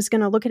like I was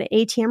going to look at an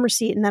ATM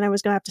receipt and then I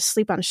was going to have to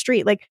sleep on a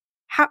street? Like,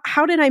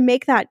 how did I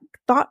make that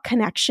thought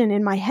connection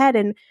in my head?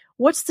 And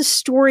what's the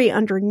story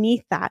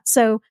underneath that?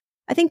 So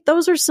I think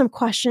those are some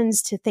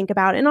questions to think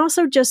about. And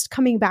also just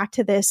coming back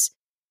to this,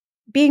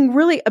 being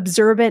really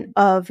observant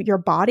of your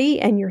body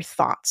and your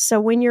thoughts.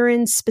 So when you're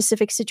in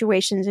specific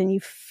situations and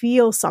you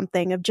feel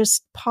something, of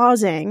just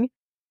pausing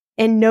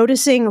and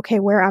noticing,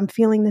 okay, where I'm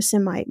feeling this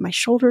in my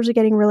shoulders are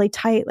getting really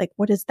tight. Like,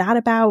 what is that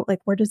about? Like,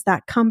 where does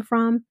that come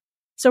from?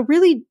 So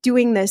really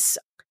doing this,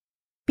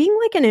 being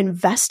like an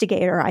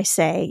investigator, I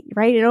say,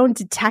 right? Your own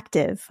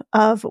detective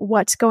of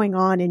what's going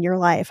on in your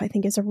life, I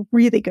think is a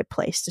really good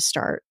place to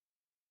start.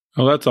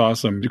 Oh, that's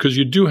awesome, because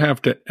you do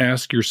have to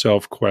ask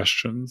yourself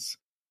questions.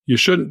 You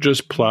shouldn't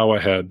just plow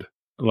ahead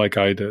like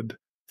I did.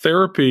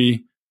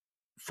 Therapy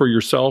for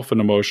yourself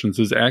and emotions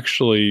is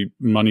actually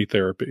money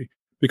therapy,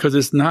 because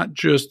it's not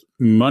just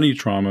money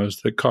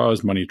traumas that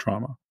cause money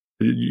trauma.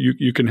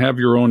 You can have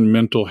your own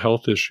mental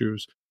health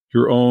issues,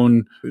 your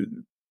own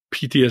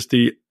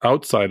PTSD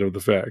outside of the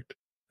fact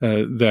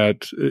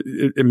that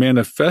it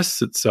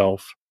manifests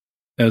itself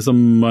as a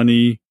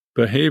money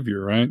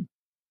behavior, right?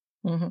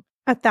 Mm-hmm.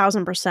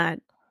 1,000%.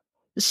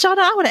 Shauna,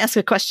 I want to ask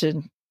a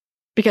question,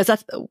 because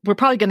we're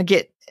probably going to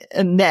get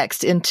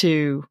next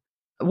into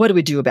what do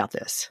we do about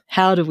this?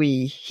 How do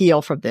we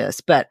heal from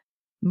this? But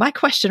my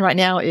question right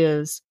now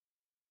is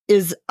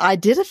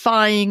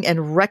identifying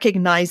and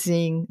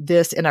recognizing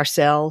this in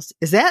ourselves,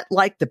 is that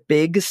like the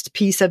biggest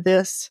piece of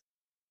this?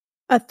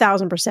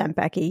 1,000%,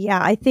 Becky. Yeah,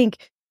 I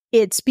think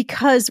it's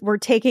because we're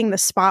taking the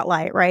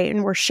spotlight, right?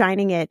 And we're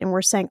shining it and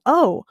we're saying,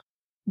 oh,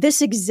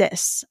 this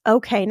exists.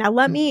 Okay, now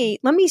let me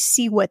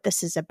see what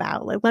this is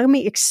about. Like, let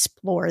me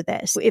explore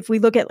this. If we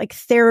look at like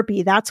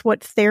therapy, that's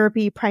what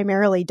therapy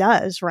primarily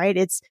does, right?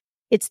 It's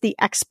the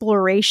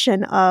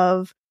exploration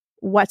of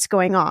what's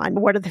going on.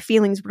 What are the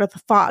feelings? What are the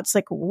thoughts?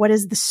 Like, what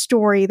is the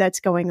story that's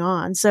going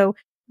on? So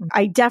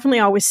I definitely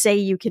always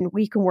say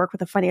we can work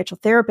with a financial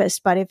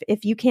therapist, but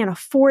if you can't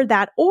afford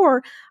that,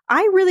 or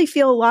I really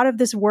feel a lot of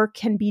this work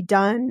can be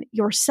done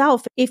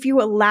yourself if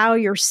you allow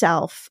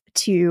yourself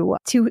to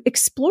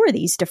explore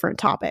these different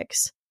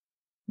topics.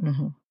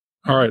 Mm-hmm.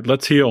 All right,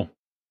 let's heal.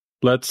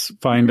 Let's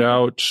find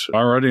out.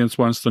 Our audience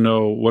wants to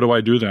know, what do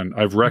I do then?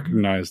 I've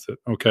recognized it.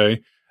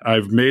 Okay.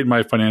 I've made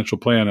my financial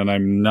plan and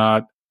I'm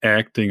not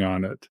acting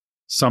on it.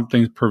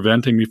 Something's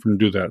preventing me from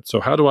doing that. So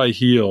how do I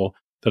heal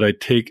that I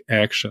take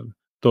action?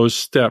 Those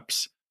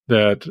steps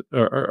that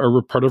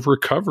are part of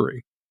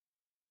recovery.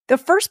 The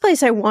first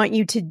place I want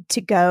you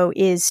to go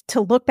is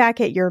to look back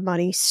at your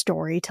money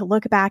story, to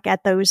look back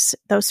at those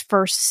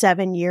first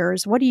 7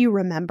 years. What do you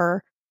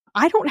remember?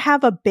 I don't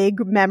have a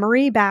big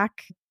memory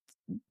back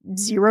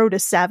 0 to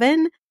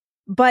 7,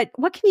 but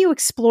what can you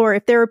explore?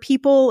 If there are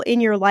people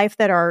in your life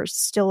that are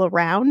still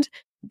around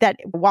that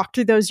walked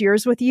through those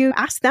years with you,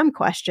 ask them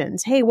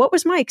questions. Hey, what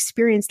was my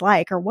experience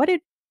like? Or what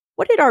did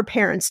our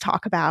parents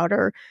talk about?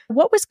 Or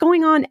what was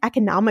going on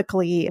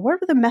economically?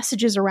 What were the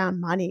messages around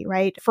money,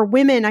 right? For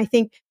women, I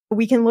think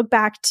We can look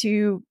back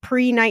to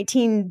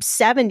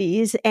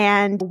pre-1970s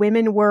and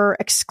women were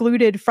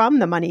excluded from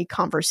the money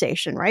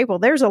conversation, right? Well,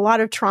 there's a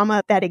lot of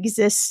trauma that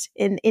exists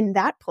in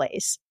that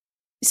place.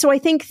 So I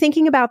think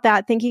thinking about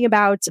that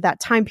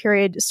time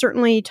period,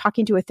 certainly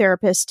talking to a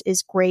therapist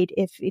is great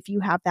if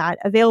you have that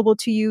available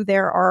to you.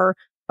 There are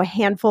a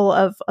handful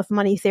of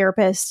money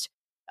therapists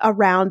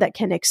around that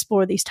can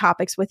explore these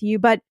topics with you.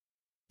 But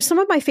some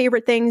of my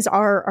favorite things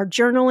are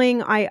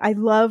journaling. I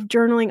love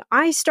journaling.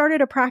 I started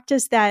a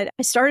practice that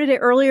I started it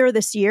earlier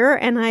this year,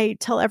 and I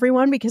tell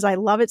everyone because I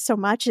love it so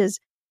much is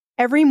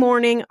every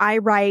morning I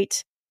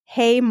write,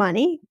 "Hey,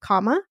 money,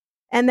 comma,"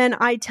 and then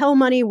I tell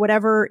money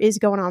whatever is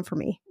going on for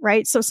me,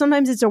 right? So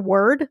sometimes it's a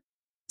word.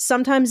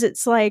 Sometimes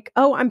it's like,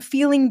 "Oh, I'm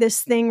feeling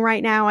this thing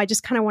right now. I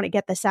just kind of want to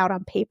get this out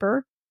on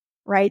paper."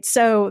 Right.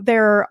 So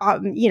there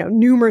are,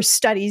 numerous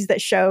studies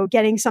that show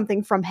getting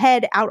something from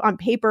head out on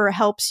paper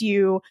helps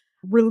you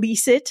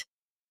release it.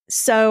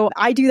 So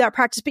I do that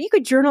practice, but you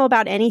could journal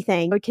about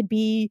anything. It could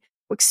be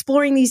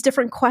exploring these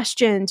different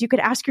questions. You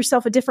could ask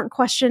yourself a different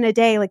question a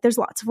day. Like there's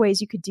lots of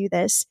ways you could do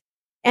this.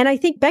 And I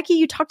think, Becky,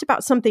 you talked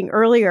about something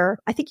earlier.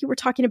 I think you were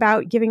talking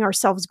about giving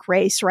ourselves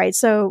grace, right?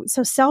 So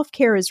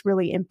self-care is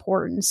really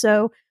important.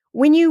 So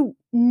when you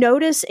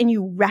notice and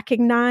you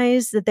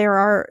recognize that there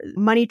are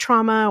money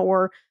trauma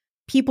or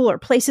people or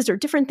places or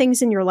different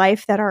things in your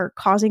life that are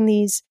causing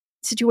these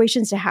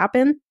situations to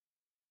happen,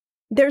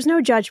 there's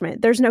no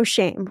judgment. There's no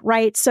shame,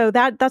 right? So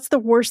that's the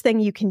worst thing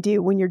you can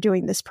do when you're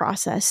doing this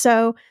process.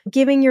 So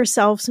giving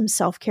yourself some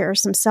self-care,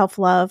 some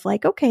self-love,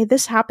 like, okay,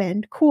 this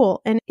happened.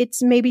 Cool. And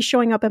it's maybe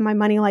showing up in my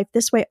money life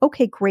this way.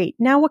 Okay, great.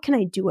 Now what can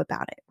I do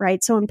about it,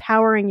 right? So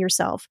empowering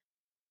yourself.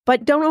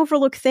 But don't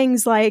overlook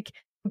things like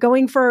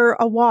going for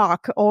a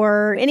walk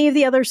or any of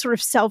the other sort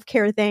of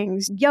self-care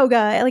things,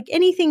 yoga, like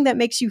anything that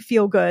makes you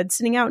feel good,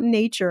 sitting out in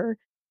nature.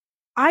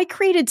 I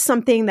created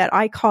something that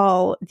I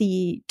call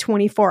the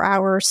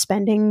 24-hour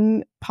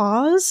spending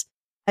pause.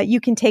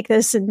 You can take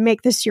this and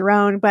make this your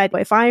own. But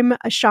if I'm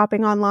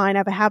shopping online, I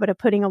have a habit of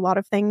putting a lot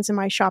of things in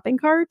my shopping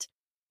cart.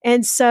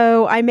 And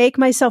so I make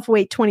myself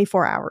wait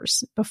 24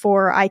 hours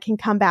before I can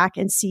come back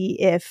and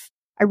see if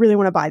I really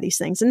want to buy these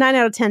things. And 9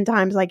 out of 10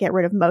 times I get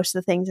rid of most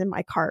of the things in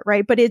my cart,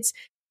 right? But it's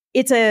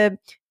a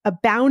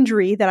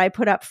boundary that I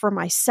put up for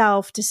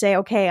myself to say,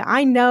 okay,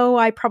 I know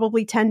I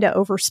probably tend to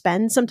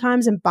overspend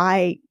sometimes and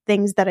buy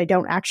things that I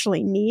don't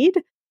actually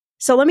need.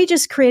 So let me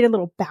just create a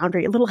little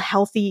boundary, a little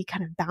healthy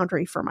kind of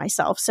boundary for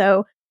myself.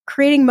 So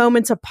creating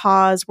moments of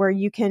pause where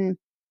you can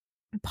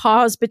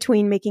pause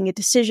between making a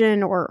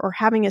decision or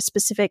having a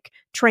specific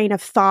train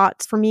of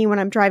thought. For me, when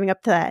I'm driving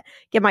up to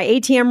get my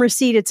ATM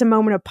receipt, it's a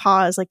moment of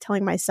pause, like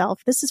telling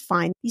myself, this is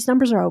fine. These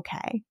numbers are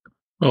okay.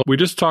 Well, we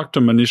just talked to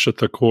Manisha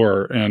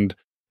Thakur, and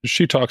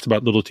she talks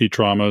about little T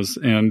traumas,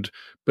 and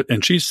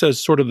she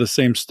says sort of the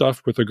same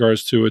stuff with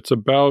regards to it's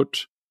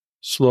about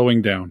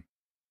slowing down.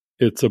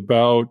 It's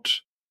about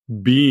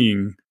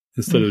being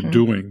instead of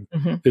doing.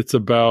 It's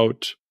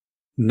about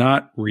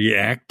not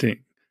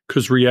reacting,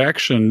 because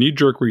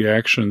knee-jerk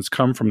reactions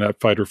come from that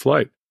fight or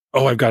flight.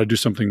 Oh, I've got to do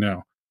something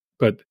now.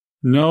 But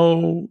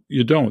no,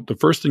 you don't. The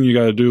first thing you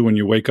got to do when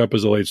you wake up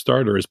as a late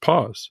starter is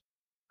pause,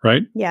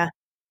 right? Yeah.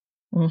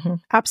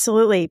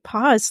 Absolutely.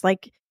 Pause.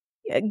 Like,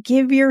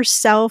 give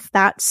yourself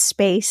that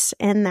space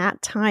and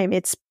that time.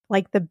 It's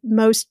like the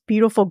most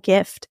beautiful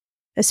gift,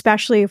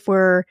 especially if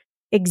we're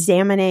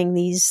examining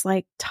these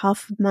like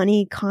tough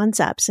money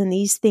concepts and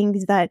these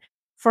things that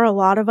for a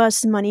lot of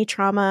us, money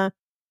trauma,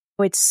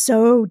 it's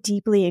so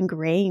deeply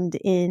ingrained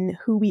in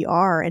who we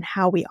are and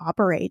how we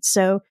operate.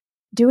 So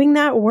doing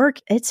that work,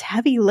 it's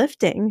heavy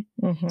lifting.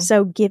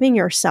 So giving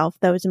yourself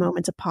those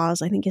moments of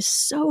pause, I think, is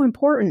so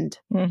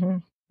important.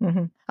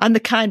 I'm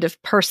the kind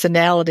of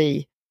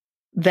personality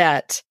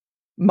that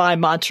my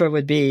mantra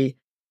would be,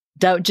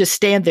 don't just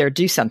stand there,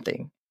 do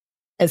something.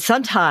 And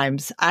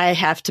sometimes I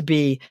have to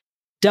be,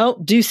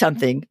 don't do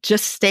something,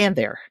 just stand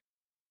there.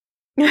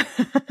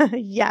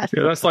 Yes.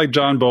 Yeah, that's like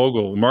John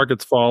Bogle.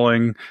 Market's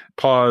falling,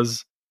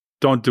 pause,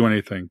 don't do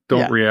anything,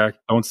 don't react,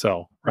 don't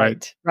sell,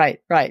 right? Right.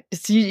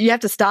 So you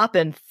have to stop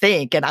and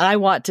think, and I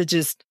want to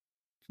just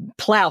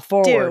plow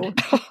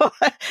forward.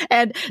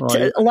 And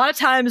a lot of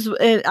times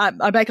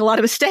I make a lot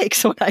of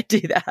mistakes when I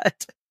do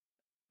that.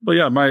 Well,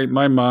 yeah,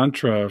 my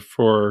mantra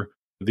for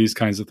these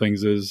kinds of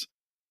things is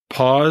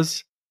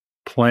pause,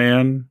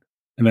 plan,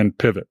 and then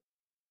pivot.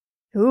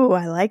 Ooh,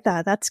 I like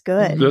that. That's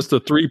good. Just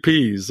the 3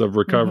 Ps of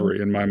recovery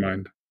in my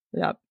mind.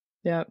 Yep.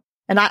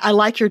 And I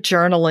like your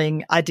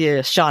journaling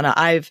idea, Shauna.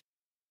 I've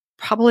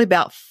probably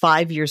about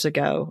 5 years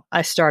ago,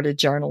 I started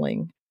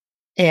journaling,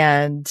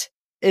 and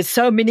it's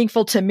so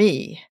meaningful to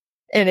me,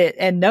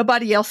 and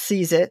nobody else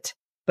sees it,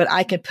 but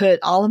I can put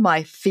all of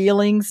my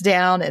feelings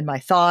down and my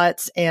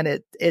thoughts, and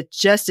it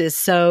just is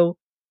so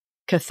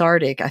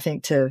cathartic, I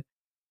think, to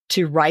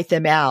write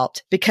them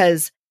out,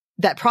 because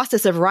that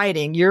process of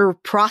writing, you're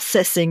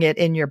processing it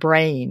in your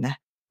brain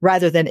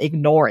rather than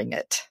ignoring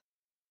it.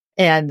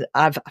 And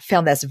I've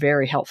found that's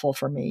very helpful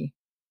for me.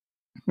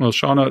 Well,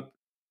 Shauna,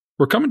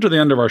 we're coming to the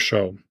end of our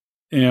show,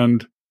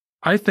 and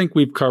I think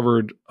we've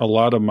covered a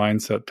lot of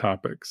mindset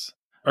topics.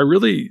 I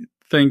really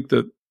think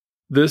that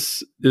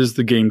this is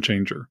the game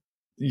changer.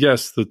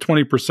 Yes, the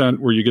 20%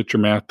 where you get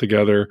your math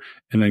together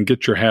and then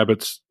get your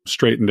habits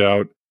straightened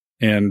out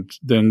and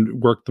then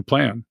work the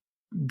plan.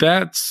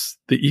 That's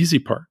the easy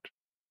part.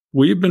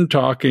 We've been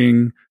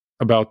talking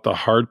about the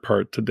hard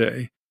part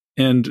today.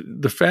 And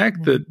the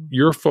fact that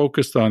you're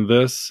focused on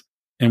this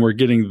and we're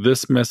getting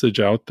this message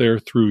out there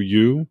through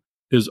you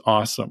is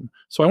awesome.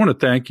 So I want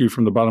to thank you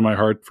from the bottom of my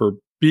heart for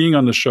being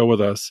on the show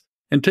with us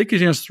and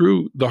taking us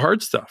through the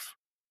hard stuff.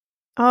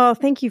 Oh,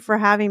 thank you for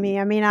having me.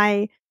 I mean,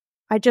 I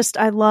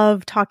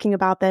love talking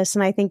about this.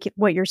 And I think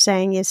what you're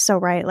saying is so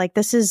right. Like,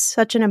 this is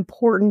such an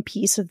important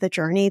piece of the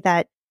journey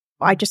that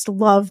I just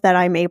love that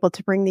I'm able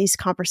to bring these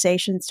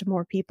conversations to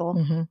more people.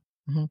 Mm-hmm.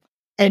 Mm-hmm.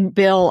 And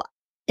Bill,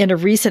 in a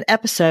recent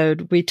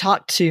episode, we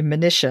talked to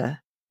Manisha,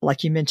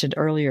 like you mentioned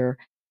earlier.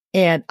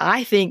 And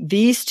I think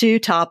these two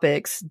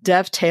topics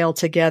dovetail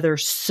together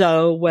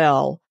so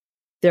well.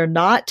 They're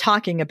not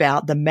talking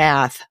about the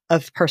math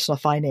of personal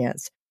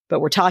finance,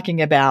 but we're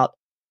talking about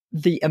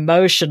the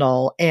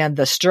emotional and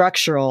the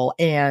structural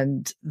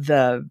and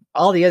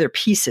all the other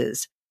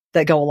pieces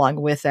that go along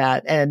with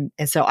that. And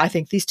so I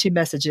think these two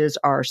messages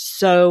are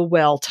so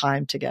well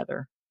timed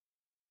together.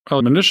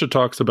 Well, Manisha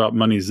talks about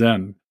Money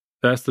Zen.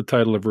 That's the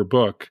title of her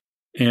book.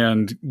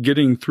 And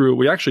getting through,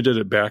 we actually did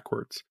it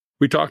backwards.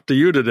 We talked to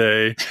you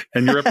today,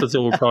 and your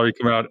episode will probably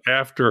come out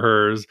after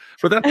hers,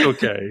 but that's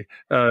okay.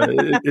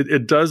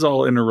 It does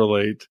all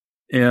interrelate.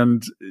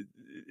 And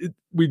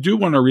we do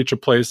want to reach a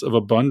place of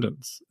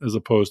abundance as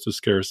opposed to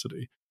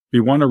scarcity. We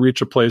want to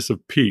reach a place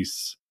of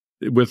peace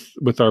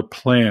with our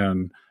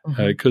plan,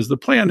 because the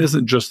plan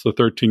isn't just the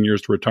 13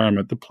 years to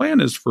retirement. The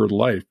plan is for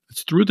life.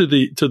 It's through to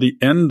the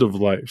end of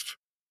life.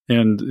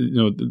 And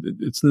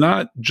it's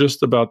not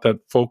just about that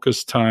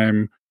focus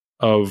time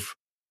of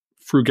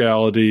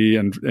frugality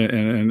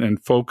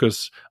and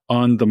focus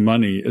on the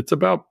money. It's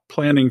about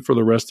planning for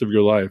the rest of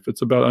your life.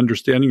 It's about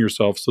understanding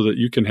yourself so that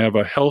you can have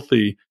a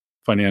healthy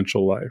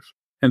financial life.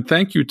 And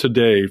thank you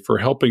today for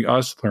helping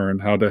us learn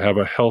how to have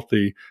a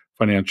healthy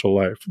financial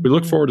life. We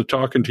look forward to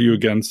talking to you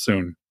again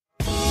soon.